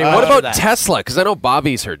We more. already What went about over that. Tesla? Because I know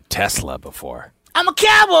Bobby's heard Tesla before. I'm a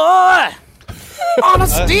cowboy on a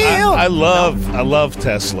steel. I love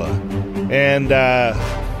Tesla. And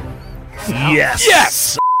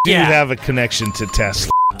yes. Do have a connection to Tesla.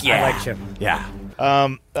 I like Jim. Yeah.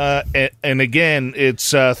 And again, it's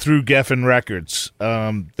through Geffen Records.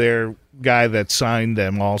 Their guy that signed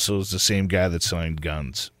them also is the same guy that signed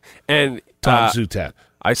Guns. And Tom Zutaut.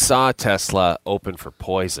 I saw Tesla open for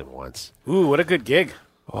Poison once. Ooh, what a good gig.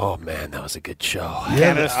 Oh, man, that was a good show.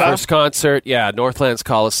 Yeah, First concert, Northlands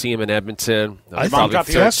Coliseum in Edmonton. I Probably thought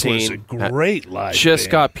Tess was a great live Just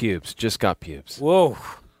band. got pubes. Just got pubes. Whoa.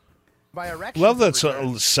 Love that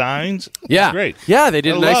song, Signs. Yeah. It's great. Yeah, they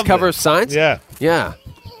did a nice love cover it. of Signs. Yeah. Yeah.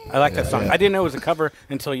 I like that song. I didn't know it was a cover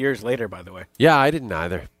until years later, by the way. Yeah, I didn't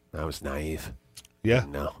either. I was naive. Yeah.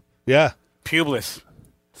 No. Yeah. Pubeless.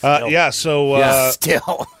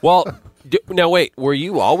 Still. Well, now wait. Were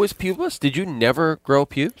you always pubeless? Did you never grow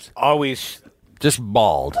pubes? Always Just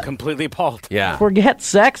bald. completely bald. Yeah. Forget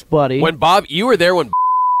sex, buddy. When Bob, you were there when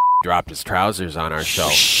dropped his trousers on our show.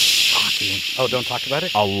 Oh, don't talk about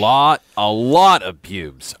it? A lot of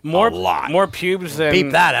pubes. More a pubes than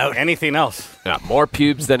Beep that out. anything else. Yeah, more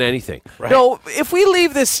pubes than anything. Right. No, if we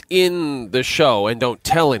leave this in the show and don't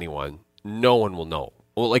tell anyone, no one will know.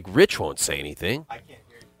 Well, like Rich won't say anything.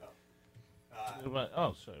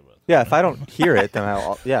 Oh, sorry about Yeah, if I don't hear it, then I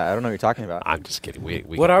don't know what you're talking about. I'm just kidding. We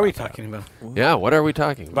What are we talking about? Yeah, what are we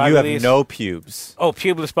talking about? You have Release. no pubes. Oh,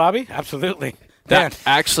 pubeless Bobby? Absolutely. Dan.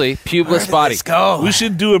 Actually, pubeless body. Let's go. We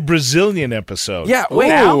should do a Brazilian episode. Yeah, wait.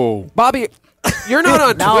 Now? Bobby, you're not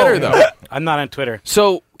on Twitter, though. I'm not on Twitter.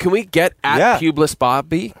 So can we get at Yeah. pubeless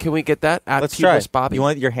Bobby? Can we get that at Let's try. pubeless Bobby? You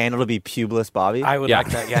want your handle to be pubeless Bobby? I would like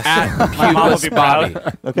that, yes. At My mom will be pubeless Bobby.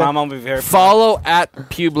 proud. Mom will be very proud. Follow at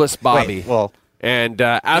pubeless Bobby. Wait, well, And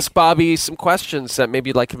ask Bobby some questions that maybe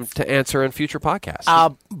you'd like him to answer in future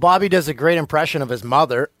podcasts. Bobby does a great impression of his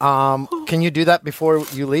mother. Can you do that before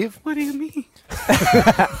you leave? What do you mean?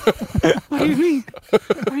 What do you mean?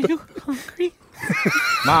 Are you hungry?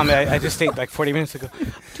 Mom, I just ate like 40 minutes ago.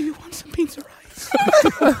 Do you want some beans or rice?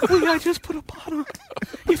 I just put a pot on.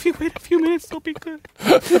 If you wait a few minutes, they'll be good.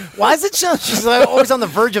 Why is it so? She's always on the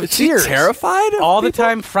verge of tears. Terrified? All the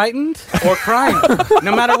time frightened or crying.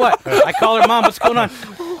 No matter what. I call her, Mom, what's going on?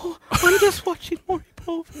 Oh, I'm just watching Maury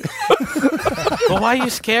Povich. Well, why are you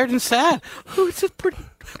scared and sad? Oh, it's just pretty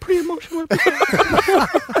emotional.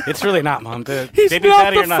 It's really not, Mom. He's they be not sad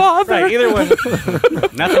or the you're not. father. Right, either one.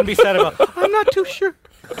 Nothing to be said about. I'm not too sure.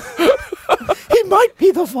 He might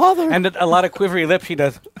be the father. And a lot of quivery lips he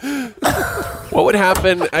does. What would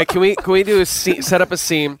happen? Can we do a set up a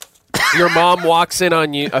scene? Your mom walks in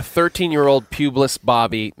on you, a 13-year-old pubeless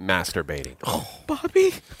Bobby masturbating. Oh,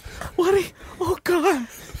 Bobby, oh God,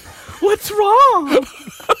 what's wrong?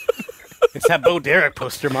 It's that Bo Derek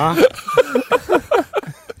poster, Mom.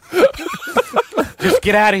 Just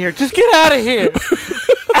get out of here. Just get out of here.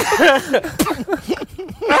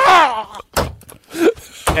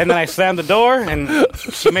 And then I slam the door, and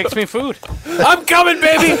she makes me food. I'm coming,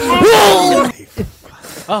 baby.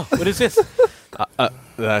 Oh, what is this?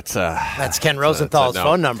 That's Ken Rosenthal's no.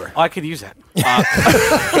 phone number. Oh, I could use that. I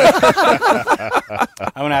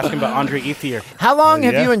want to ask him about Andre Ethier. How long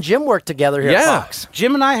have you and Jim worked together here at Fox?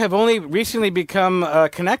 Jim and I have only recently become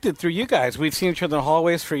connected through you guys. We've seen each other in the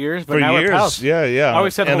hallways for years, but now we're pals. Yeah. I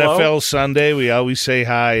always said NFL hello. Sunday, we always say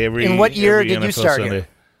hi every. In what year every did you NFL start Sunday. here?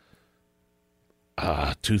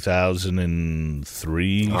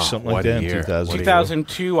 2003, something like that.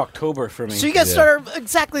 2002 October for me. So you guys started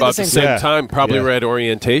exactly About the same time. Probably read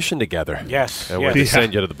orientation together. Yes. And went to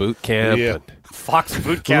send you to the boot camp. Yeah. And Fox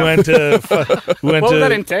boot We camp. went to What would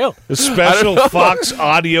that entail? a special Fox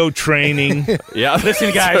audio training. yeah.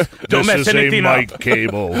 Listen, guys, don't This mess is a anything mic up.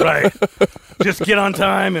 cable. Right. Just get on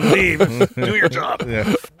time and leave. Do your job.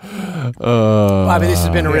 Yeah. Bobby, this has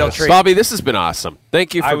been a real treat. Bobby, this has been awesome.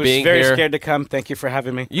 Thank you for I was being very here. scared to come. Thank you for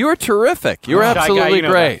having me. You were terrific. You were Shy guy, absolutely you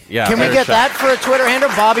know great. that. Yeah. Can we very get shy. that for a Twitter handle?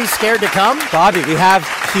 Bobby's scared to come? Bobby, we have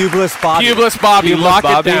pubeless Bobby. Pubeless Bobby. Lock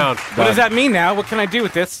Bobby. it down. What does that mean now? What can I do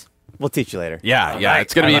with this? We'll teach you later. Yeah, right.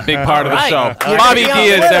 it's going to be a big part of the Right. show. You're Bobby gonna be on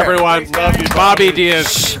Diaz, Twitter. everyone. Bobby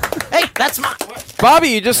Diaz. Hey, that's my... Bobby,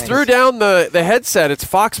 you just threw down the headset. It's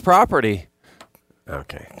Fox property.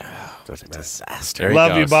 Okay. Disaster.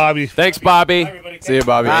 Love you, Bobby. Thanks, Bobby. See you,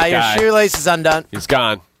 Bobby. your Guy. shoelace is undone. He's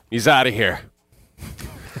gone. He's out of here.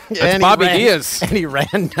 That's And he Bobby ran- Diaz. And he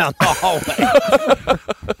ran down the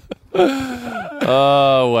hallway.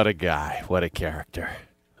 Oh, what a guy. What a character.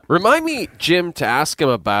 Remind me, Jim, to ask him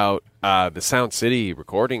about the Sound City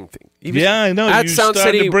recording thing. He was Yeah, I know. At You Sound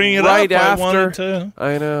started City to bring it right up. after. I wanted to.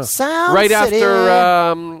 I know. Sound right City.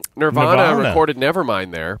 after Nirvana recorded Nevermind.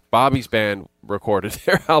 Nevermind there. Bobby's band recorded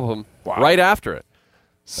their album right after it.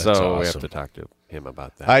 So That's we have awesome. to talk to him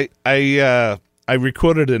about that. I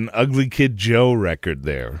recorded an Ugly Kid Joe record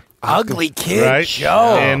there. Ugly Kid Right?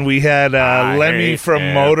 Joe. And we had Lemmy hate from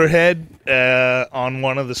him. Motorhead on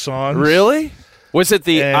one of the songs. Really? Was it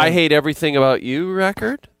the And- I Hate Everything About You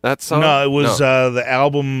record? That song? No, it was the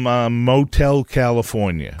album Motel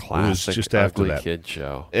California. Classic It was just after Ugly that. Kid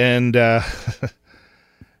Joe. And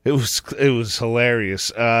It was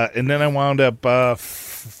hilarious. And then I wound up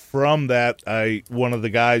from that. One of the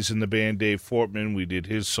guys in the band, Dave Fortman, we did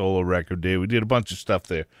his solo record day. We did a bunch of stuff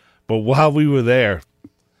there. But while we were there,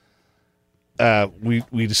 we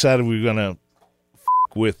decided we were going to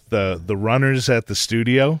with the runners at the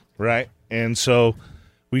studio, right? And so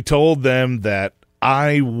we told them that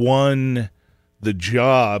I won the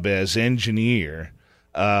job as engineer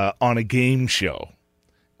on a game show,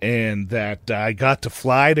 and that I got to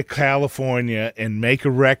fly to California and make a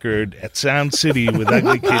record at Sound City with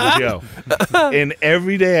Ugly Kid Joe. And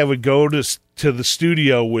every day I would go to the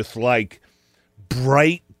studio with like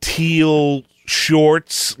bright teal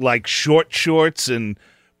shorts, like short shorts, and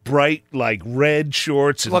bright like red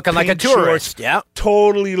shorts, and looking like a tourist. Yeah,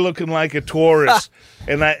 totally looking like a tourist.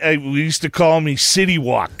 And we used to call me City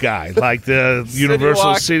Walk guy, like the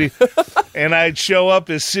Universal City. And I'd show up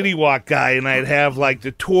as City Walk guy, and I'd have like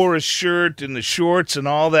the tourist shirt and the shorts and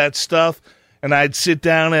all that stuff. And I'd sit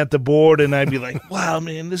down at the board, and I'd be like, "Wow,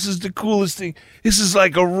 man, this is the coolest thing. This is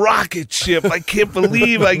like a rocket ship. I can't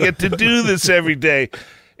believe I get to do this every day."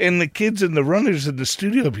 And the kids and the runners in the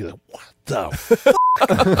studio would be like, "What the fuck?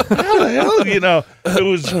 How the hell?" You know, it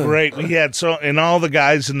was great. We had and all the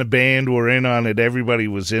guys in the band were in on it. Everybody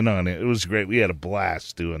was in on it. It was great. We had a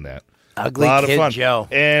blast doing that. Ugly a lot Kid of fun. Joe.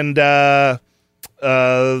 And that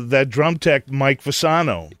drum tech, Mike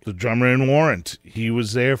Fasano, the drummer in Warrant, he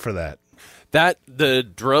was there for that. The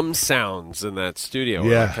drum sounds in that studio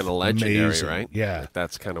are kind of legendary, amazing. right? Yeah. Like,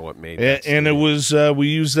 that's kind of what made it. And it was, we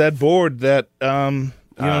used that board that,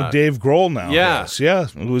 Dave Grohl now has. Yeah,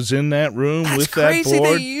 it was in that room with that board. Crazy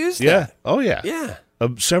they used that. Oh, yeah. Yeah.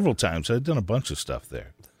 Several times. I've done a bunch of stuff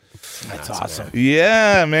there. That's awesome.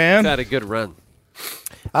 Yeah, man. Had a good run.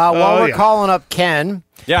 While we're calling up Ken.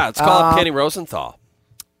 Yeah, let's call up Kenny Rosenthal.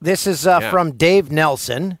 This is from Dave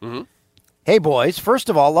Nelson. Mm-hmm. Hey, boys. First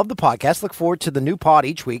of all, love the podcast. Look forward to the new pod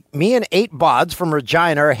each week. Me and 8 Bods from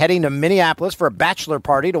Regina are heading to Minneapolis for a bachelor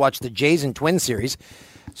party to watch the Jays and Twins series.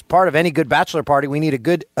 As part of any good bachelor party, we need a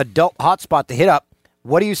good adult hotspot to hit up.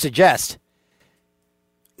 What do you suggest?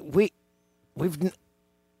 We've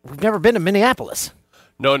never been to Minneapolis.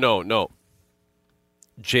 No.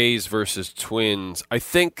 Jays versus Twins. I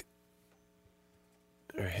think.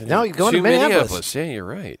 No, you're going to Minneapolis. Yeah, you're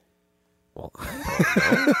right. Well,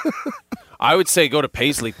 I would say go to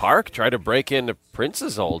Paisley Park. Try to break into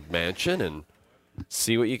Prince's old mansion and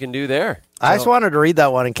see what you can do there. I just wanted to read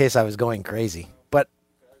that one in case I was going crazy. But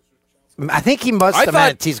I think he must have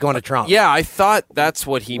meant he's going to Toronto. Yeah, I thought that's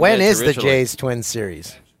what he meant. When is originally. the Jays Twins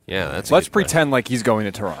series? Yeah, let's pretend like he's going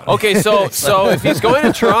to Toronto. Okay, so if he's going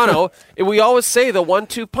to Toronto, we always say the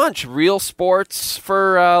 1-2 punch: real sports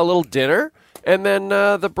for a little dinner, and then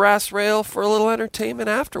the brass rail for a little entertainment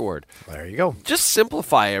afterward. There you go. Just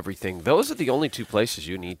simplify everything. Those are the only 2 places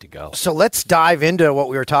you need to go. So let's dive into what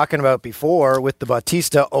we were talking about before with the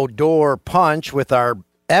Bautista Odor punch with our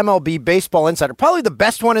MLB Baseball Insider. Probably the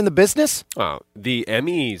best one in the business. The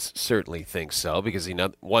Emmys certainly think so because he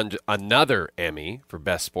won another Emmy for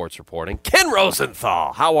Best Sports Reporting. Ken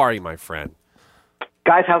Rosenthal, how are you, my friend?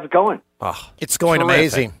 Guys, how's it going? Oh, it's going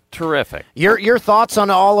amazing. Terrific. Your thoughts on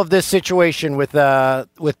all of this situation with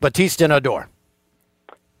Bautista and Odor?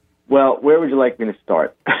 Well, where would you like me to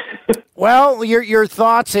start? Well, your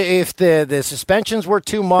thoughts if the suspensions were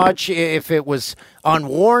too much, if it was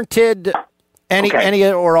unwarranted, any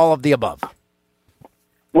or all of the above.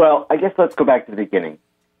 Well, I guess let's go back to the beginning.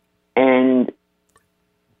 And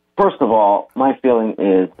first of all, my feeling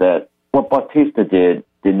is that what Bautista did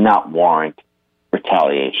not warrant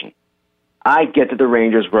retaliation. I get that the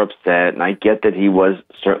Rangers were upset, and I get that he was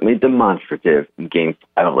certainly demonstrative in Game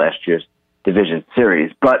 5 of last year's division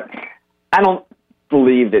series, but I don't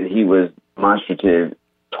believe that he was demonstrative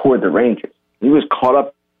toward the Rangers. He was caught up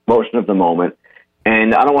in the motion of the moment,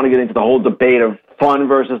 and I don't want to get into the whole debate of fun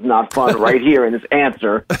versus not fun right here in this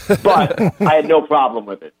answer, but I had no problem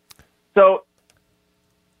with it. So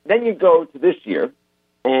then you go to this year,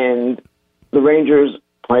 and the Rangers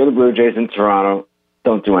play the Blue Jays in Toronto,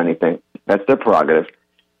 don't do anything. That's their prerogative.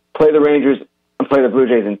 Play the Rangers and play the Blue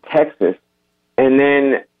Jays in Texas, and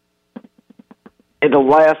then in the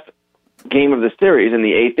last game of the series, in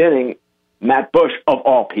the 8th inning, Matt Bush, of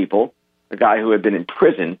all people, a guy who had been in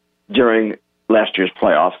prison during last year's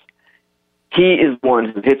playoffs, he is one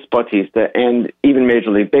who hits Bautista, and even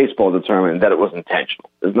Major League Baseball determined that it was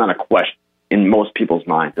intentional. There's not a question in most people's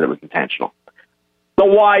minds that it was intentional. So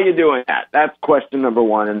why are you doing that? That's question number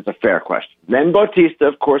one, and it's a fair question. Then Bautista,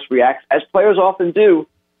 of course, reacts, as players often do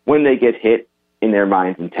when they get hit in their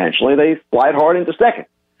minds intentionally. They slide hard into second.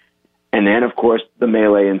 And then, of course, the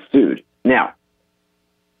melee ensued. Now,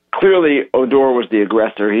 clearly, Odor was the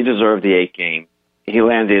aggressor. He deserved the 8 game. He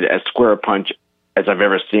landed as square a punch as I've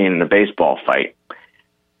ever seen in a baseball fight.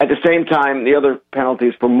 At the same time, the other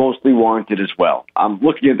penalties were mostly warranted as well. I'm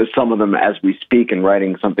looking into some of them as we speak and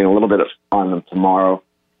writing something a little bit on them tomorrow.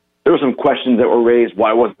 There were some questions that were raised.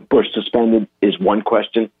 Why wasn't Bush suspended is one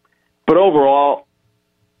question. But overall,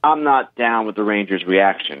 I'm not down with the Rangers'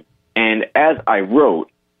 reaction. And as I wrote,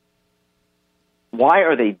 why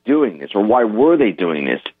are they doing this, or why were they doing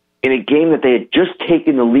this in a game that they had just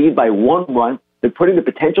taken the lead by 1 run? They're putting the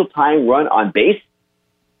potential tying run on base?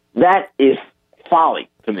 That is folly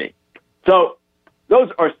to me. So those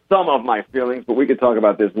are some of my feelings, but we could talk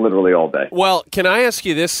about this literally all day. Well, can I ask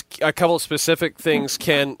you this, a couple of specific things,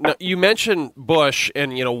 Ken? Now, you mentioned Bush,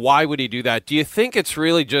 and, why would he do that? Do you think it's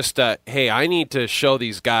really just, hey, I need to show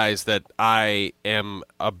these guys that I am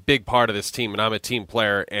a big part of this team and I'm a team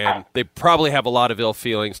player, and they probably have a lot of ill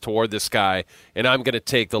feelings toward this guy, and I'm going to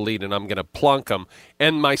take the lead and I'm going to plunk him?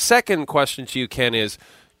 And my second question to you, Ken, is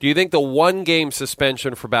do you think the 1-game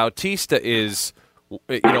suspension for Bautista is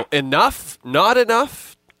enough, not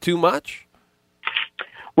enough, too much?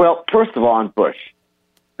 Well, first of all, on Bush,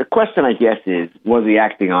 the question, I guess, is, was he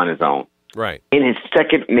acting on his own? Right. In his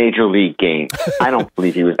second major league game, I don't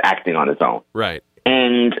believe he was acting on his own. Right.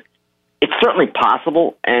 And it's certainly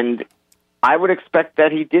possible, and I would expect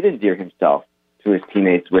that he did endear himself to his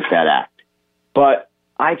teammates with that act. But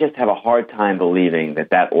I just have a hard time believing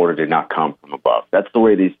that order did not come from above. That's the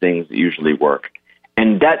way these things usually work.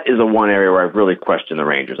 And that is the one area where I've really questioned the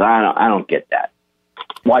Rangers. I don't get that.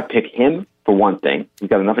 Why pick him, for one thing? You've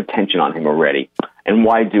got enough attention on him already. And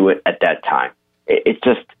why do it at that time? It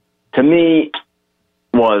just, to me,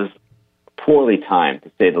 was poorly timed,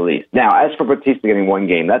 to say the least. Now, as for Bautista getting 1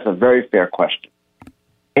 game, that's a very fair question.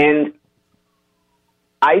 And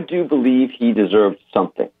I do believe he deserved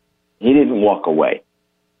something. He didn't walk away.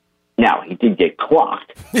 Now, he did get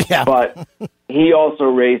clocked, but he also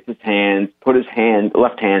raised his hand, put his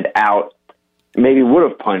left hand out, maybe would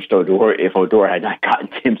have punched Odor if Odor had not gotten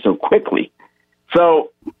to him so quickly.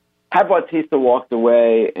 So, had Bautista walked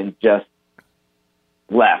away and just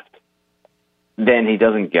left, then he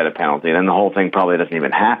doesn't get a penalty. Then the whole thing probably doesn't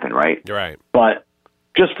even happen, right? Right. But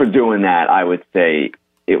just for doing that, I would say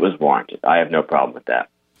it was warranted. I have no problem with that.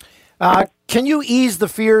 Can you ease the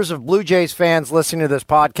fears of Blue Jays fans listening to this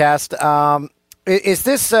podcast? Is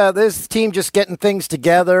this team just getting things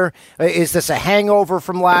together? Is this a hangover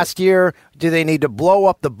from last year? Do they need to blow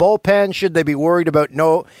up the bullpen? Should they be worried about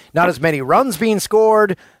not as many runs being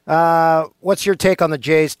scored? What's your take on the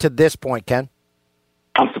Jays to this point, Ken?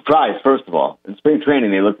 I'm surprised, first of all. In spring training,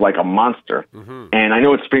 they looked like a monster. Mm-hmm. And I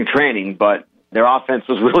know it's spring training, but their offense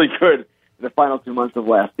was really good in the final 2 months of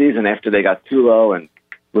last season after they got Tulo and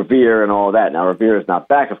Revere and all that. Now, Revere is not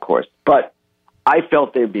back, of course, but I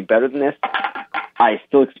felt they would be better than this. I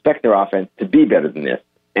still expect their offense to be better than this.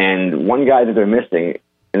 And one guy that they're missing,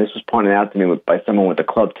 and this was pointed out to me by someone with the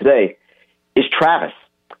club today, is Travis.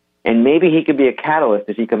 And maybe he could be a catalyst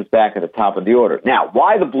if he comes back at the top of the order. Now,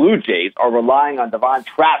 why the Blue Jays are relying on Devon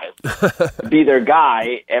Travis to be their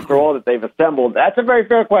guy after all that they've assembled, that's a very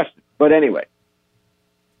fair question. But anyway,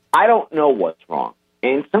 I don't know what's wrong.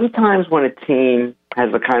 And sometimes when a team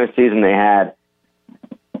has the kind of season they had,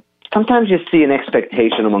 sometimes you see an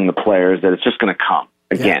expectation among the players that it's just going to come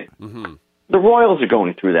again. Yeah. Mm-hmm. The Royals are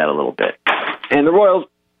going through that a little bit. And the Royals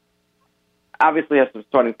obviously have some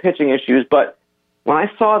starting pitching issues, but when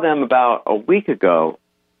I saw them about a week ago,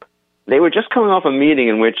 they were just coming off a meeting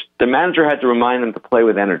in which the manager had to remind them to play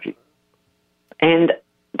with energy. And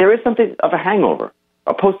there is something of a hangover,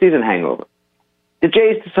 a postseason hangover. The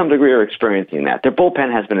Jays, to some degree, are experiencing that. Their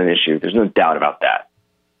bullpen has been an issue. There's no doubt about that.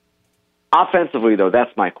 Offensively, though,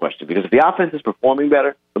 that's my question. Because if the offense is performing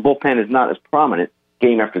better, the bullpen is not as prominent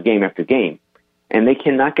game after game after game. And they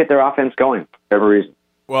cannot get their offense going for whatever reason.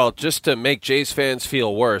 Well, just to make Jays fans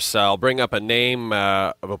feel worse, I'll bring up a name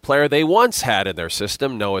of a player they once had in their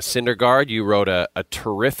system, Noah Syndergaard. You wrote a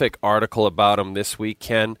terrific article about him this week,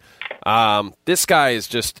 Ken. This guy is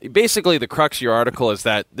just, basically the crux of your article is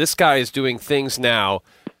that this guy is doing things now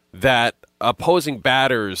that opposing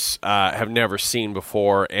batters have never seen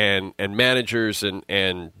before, and managers and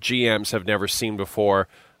GMs have never seen before.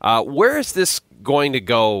 Where is this going to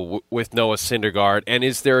go with Noah Syndergaard, and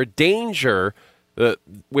is there a danger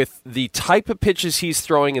with the type of pitches he's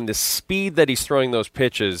throwing and the speed that he's throwing those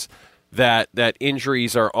pitches that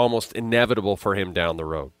injuries are almost inevitable for him down the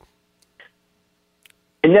road?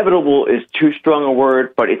 Inevitable is too strong a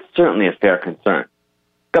word, but it's certainly a fair concern.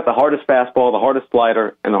 Got the hardest fastball, the hardest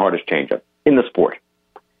slider, and the hardest changeup in the sport.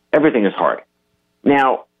 Everything is hard.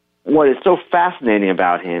 Now, what is so fascinating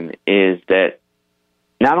about him is that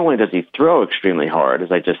not only does he throw extremely hard,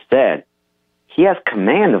 as I just said, he has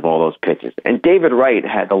command of all those pitches. And David Wright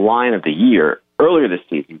had the line of the year earlier this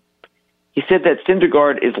season. He said that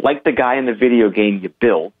Syndergaard is like the guy in the video game you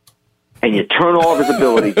build, and you turn all of his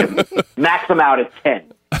abilities and max them out at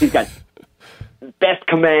 10. He's got best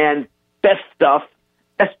command, best stuff,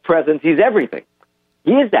 best presence. He's everything.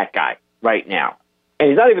 He is that guy right now. And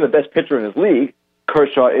he's not even the best pitcher in his league.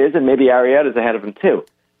 Kershaw is, and maybe Arrieta's ahead of him too.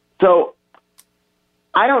 So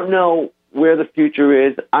I don't know where the future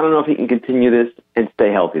is. I don't know if he can continue this and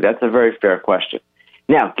stay healthy. That's a very fair question.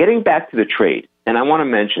 Now, getting back to the trade, and I want to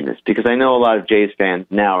mention this because I know a lot of Jays fans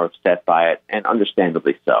now are upset by it, and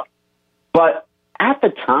understandably so. But at the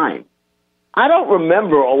time, I don't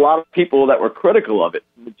remember a lot of people that were critical of it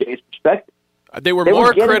from the Jays' perspective. They were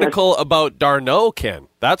more critical about d'Arnaud, Ken.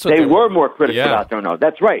 That's what they were more critical about d'Arnaud.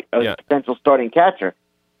 That's right, a potential starting catcher.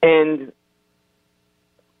 And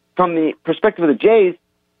from the perspective of the Jays,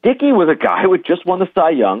 Dickey was a guy who had just won the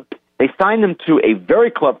Cy Young. They signed him to a very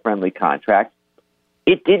club-friendly contract.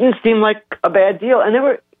 It didn't seem like a bad deal. And there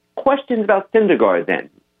were questions about Syndergaard then,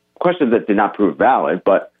 questions that did not prove valid,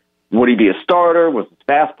 but would he be a starter? Was his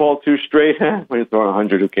fastball too straight? When he's throwing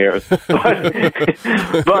 100, who cares?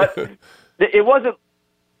 But it wasn't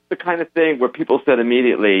the kind of thing where people said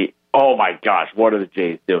immediately, oh, my gosh, what are the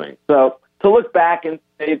Jays doing? So to look back and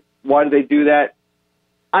say, why did they do that?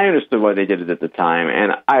 I understood why they did it at the time,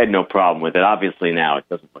 and I had no problem with it. Obviously, now it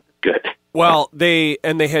doesn't look good. Well, they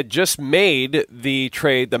had just made the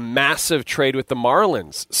trade, the massive trade with the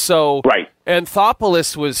Marlins. So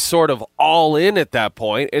Anthopoulos was sort of all in at that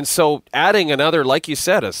point, and so adding another, like you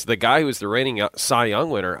said, the guy who was the reigning Cy Young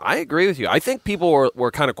winner, I agree with you. I think people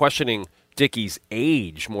were kind of questioning Dickey's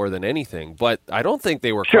age more than anything, but I don't think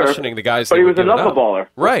they were questioning the guys. But he was a knuckleballer,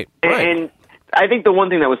 right? And I think the one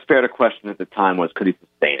thing that was fair to question at the time was, could he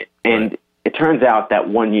sustain it? And it turns out that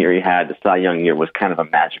 1 year he had, the Cy Young year, was kind of a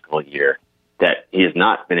magical year that he has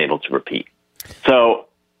not been able to repeat. So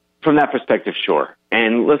from that perspective, sure.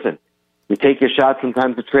 And listen, you take your shot.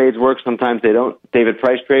 Sometimes the trades work, sometimes they don't. David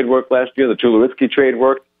Price trade worked last year. The Tulowitzki trade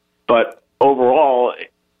worked. But overall,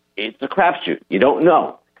 it's a crapshoot. You don't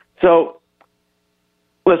know. So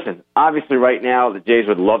listen, obviously right now the Jays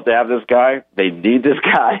would love to have this guy. They need this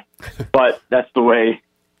guy. But that's the way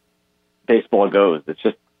baseball goes.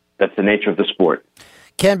 That's the nature of the sport.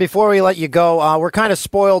 Ken, before we let you go, we're kind of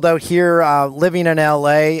spoiled out here living in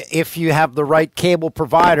L.A. If you have the right cable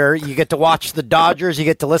provider, you get to watch the Dodgers, you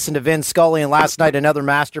get to listen to Vin Scully, and last night another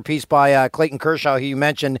masterpiece by Clayton Kershaw, who you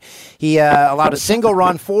mentioned. He allowed a single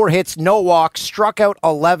run, 4 hits, no walks, struck out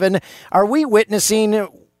 11. Are we witnessing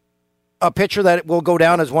a pitcher that will go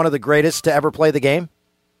down as one of the greatest to ever play the game?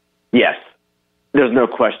 Yes, there's no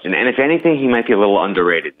question. And if anything, he might be a little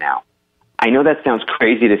underrated now. I know that sounds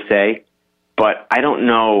crazy to say, but I don't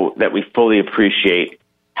know that we fully appreciate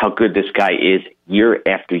how good this guy is year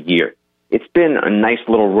after year. It's been a nice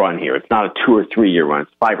little run here. It's not a 2 or 3 year run.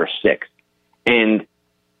 It's 5 or 6. And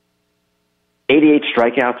 88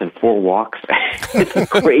 strikeouts and 4 walks. It's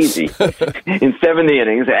crazy in 70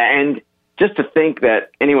 innings. And just to think that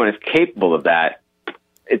anyone is capable of that,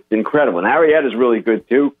 it's incredible. And Arrieta is really good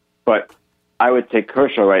too, but I would take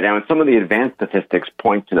Kershaw right now. And some of the advanced statistics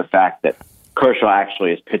point to the fact that Kershaw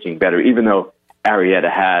actually is pitching better, even though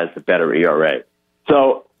Arrieta has the better ERA.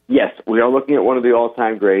 So, yes, we are looking at one of the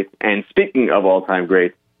all-time greats. And speaking of all-time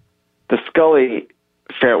greats, the Scully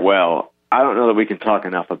farewell, I don't know that we can talk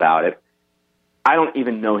enough about it. I don't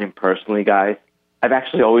even know him personally, guys. I've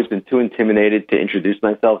actually always been too intimidated to introduce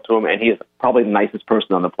myself to him, and he is probably the nicest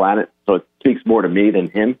person on the planet, so it speaks more to me than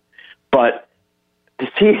him. But to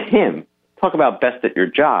see him talk about best at your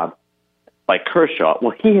job, like Kershaw,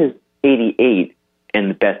 well, he is 88 and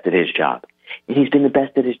the best at his job. And he's been the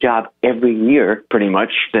best at his job every year, pretty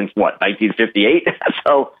much, since, 1958?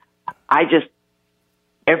 So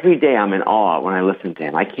every day I'm in awe when I listen to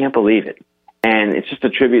him. I can't believe it. And it's just a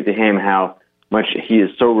tribute to him how much he is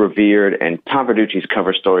so revered. And Tom Verducci's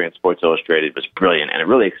cover story in Sports Illustrated was brilliant, and it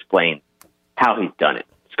really explained how he's done it.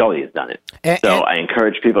 Scully has done it. So I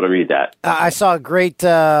encourage people to read that. I saw a great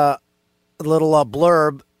little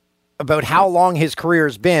blurb about how long his career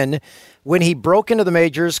has been. When he broke into the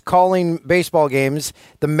majors calling baseball games,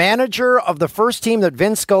 the manager of the first team that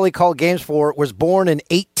Vin Scully called games for was born in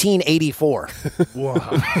 1884.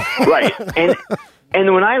 Wow. Right.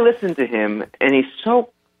 And when I listen to him, and he's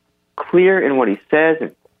so clear in what he says,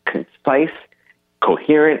 and concise,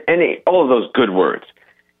 coherent, and all of those good words.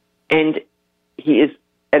 And he is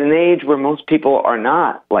at an age where most people are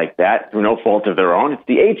not like that through no fault of their own. It's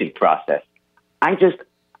the aging process.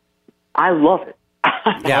 I love it.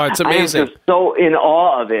 Yeah, it's amazing. I'm just so in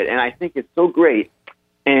awe of it, and I think it's so great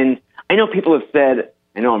And I know people have said,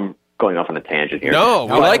 I know I'm going off on a tangent here. No,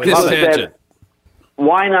 we like this tangent.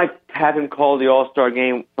 Why not have him call the All-Star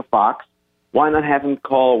game for Fox? Why not have him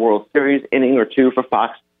call a World Series inning or two for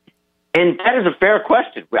Fox? And that is a fair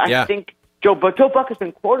question. I think Joe Buck has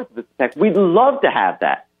been quoted to this effect. We'd love to have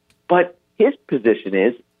that. But his position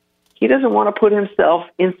is he doesn't want to put himself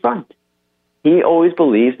in front. He always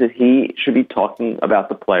believes that he should be talking about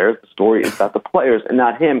the players. The story is about the players and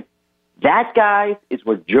not him. That, guys, is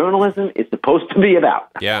what journalism is supposed to be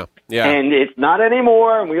about. Yeah. And it's not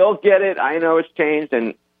anymore, and we all get it. I know it's changed,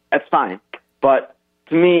 and that's fine. But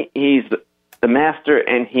to me, he's the master,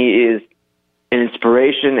 and he is an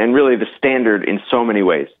inspiration and really the standard in so many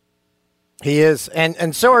ways. He is,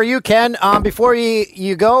 and so are you, Ken. Before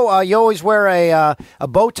you go, you always wear a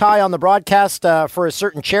bow tie on the broadcast for a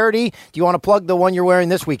certain charity. Do you want to plug the one you're wearing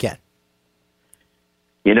this weekend?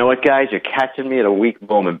 You know what, guys? You're catching me at a weak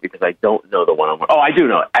moment because I don't know the one I'm wearing. Oh, I do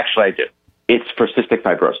know it. Actually, I do. It's for cystic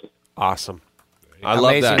fibrosis. Awesome. I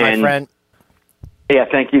love that. My friend. Yeah,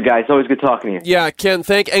 thank you, guys. Always good talking to you. Yeah, Ken,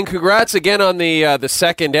 and congrats again on the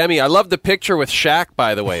second Emmy. I love the picture with Shaq,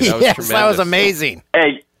 by the way. That was tremendous. That was amazing.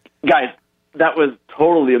 Hey, guys, that was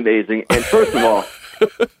totally amazing. And first of all,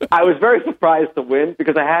 I was very surprised to win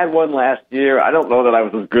because I had one last year. I don't know that I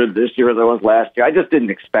was as good this year as I was last year. I just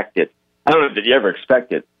didn't expect it. I don't know if you ever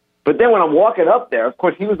expect it. But then when I'm walking up there, of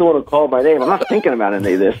course, he was the one who called my name. I'm not thinking about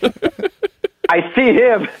any of this. I see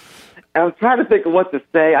him, and I'm trying to think of what to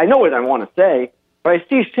say. I know what I want to say, but I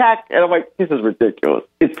see Shaq, and I'm like, this is ridiculous.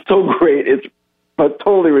 It's so great. It's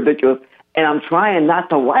totally ridiculous. And I'm trying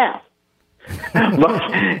not to laugh.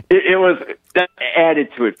 But it was that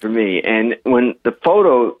added to it for me. And when the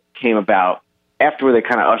photo came about, after they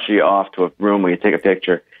kind of usher you off to a room where you take a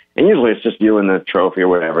picture, and usually it's just you and the trophy or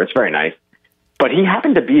whatever. It's very nice. But he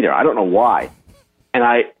happened to be there. I don't know why. And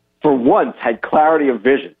I, for once, had clarity of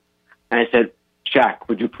vision. And I said, Shaq,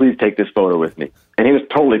 would you please take this photo with me? And he was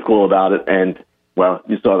totally cool about it. And, well,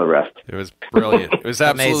 you saw the rest. It was brilliant. It was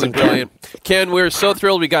absolutely brilliant. Ken, we're so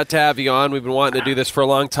thrilled we got to have you on. We've been wanting to do this for a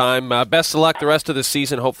long time. Best of luck the rest of the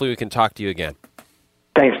season. Hopefully we can talk to you again.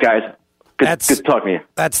 Thanks, guys. Good talking to you.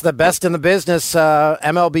 That's the best in the business.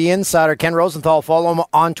 MLB insider Ken Rosenthal. Follow him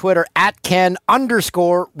on Twitter at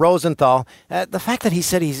Ken_Rosenthal. The fact that he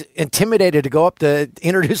said he's intimidated to go up to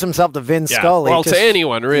introduce himself to Vin Scully. Well, to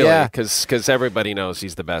anyone, really, because everybody knows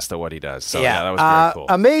he's the best at what he does. So, that was very cool.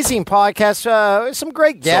 Amazing podcast. Some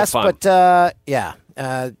great guests, but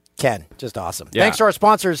Ken, just awesome. Yeah. Thanks to our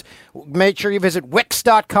sponsors. Make sure you visit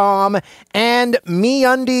Wix.com and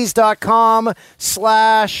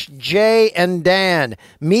MeUndies.com/Jay and Dan.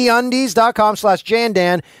 MeUndies.com/Jay and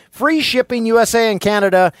Dan. Free shipping USA and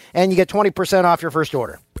Canada, and you get 20% off your first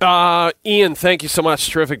order. Ian, thank you so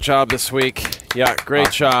much. Terrific job this week. Yeah,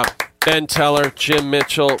 great job. Ben Teller, Jim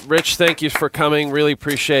Mitchell. Rich, thank you for coming. Really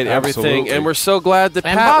appreciate everything. And we're so glad that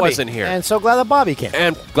Pat wasn't here. And so glad that Bobby came.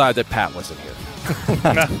 And glad that Pat wasn't here.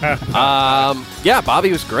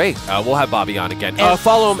 Bobby was great. We'll have Bobby on again.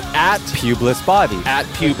 Follow him at Pubeless Bobby. At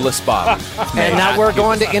Pubeless Bobby. And now we're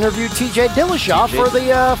going to interview TJ Dillashaw for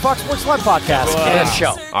the Fox Sports Live podcast and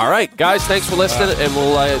show. All right, guys, thanks for listening, and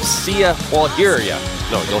we'll see you. Well, hear you.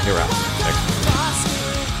 No, you'll hear us.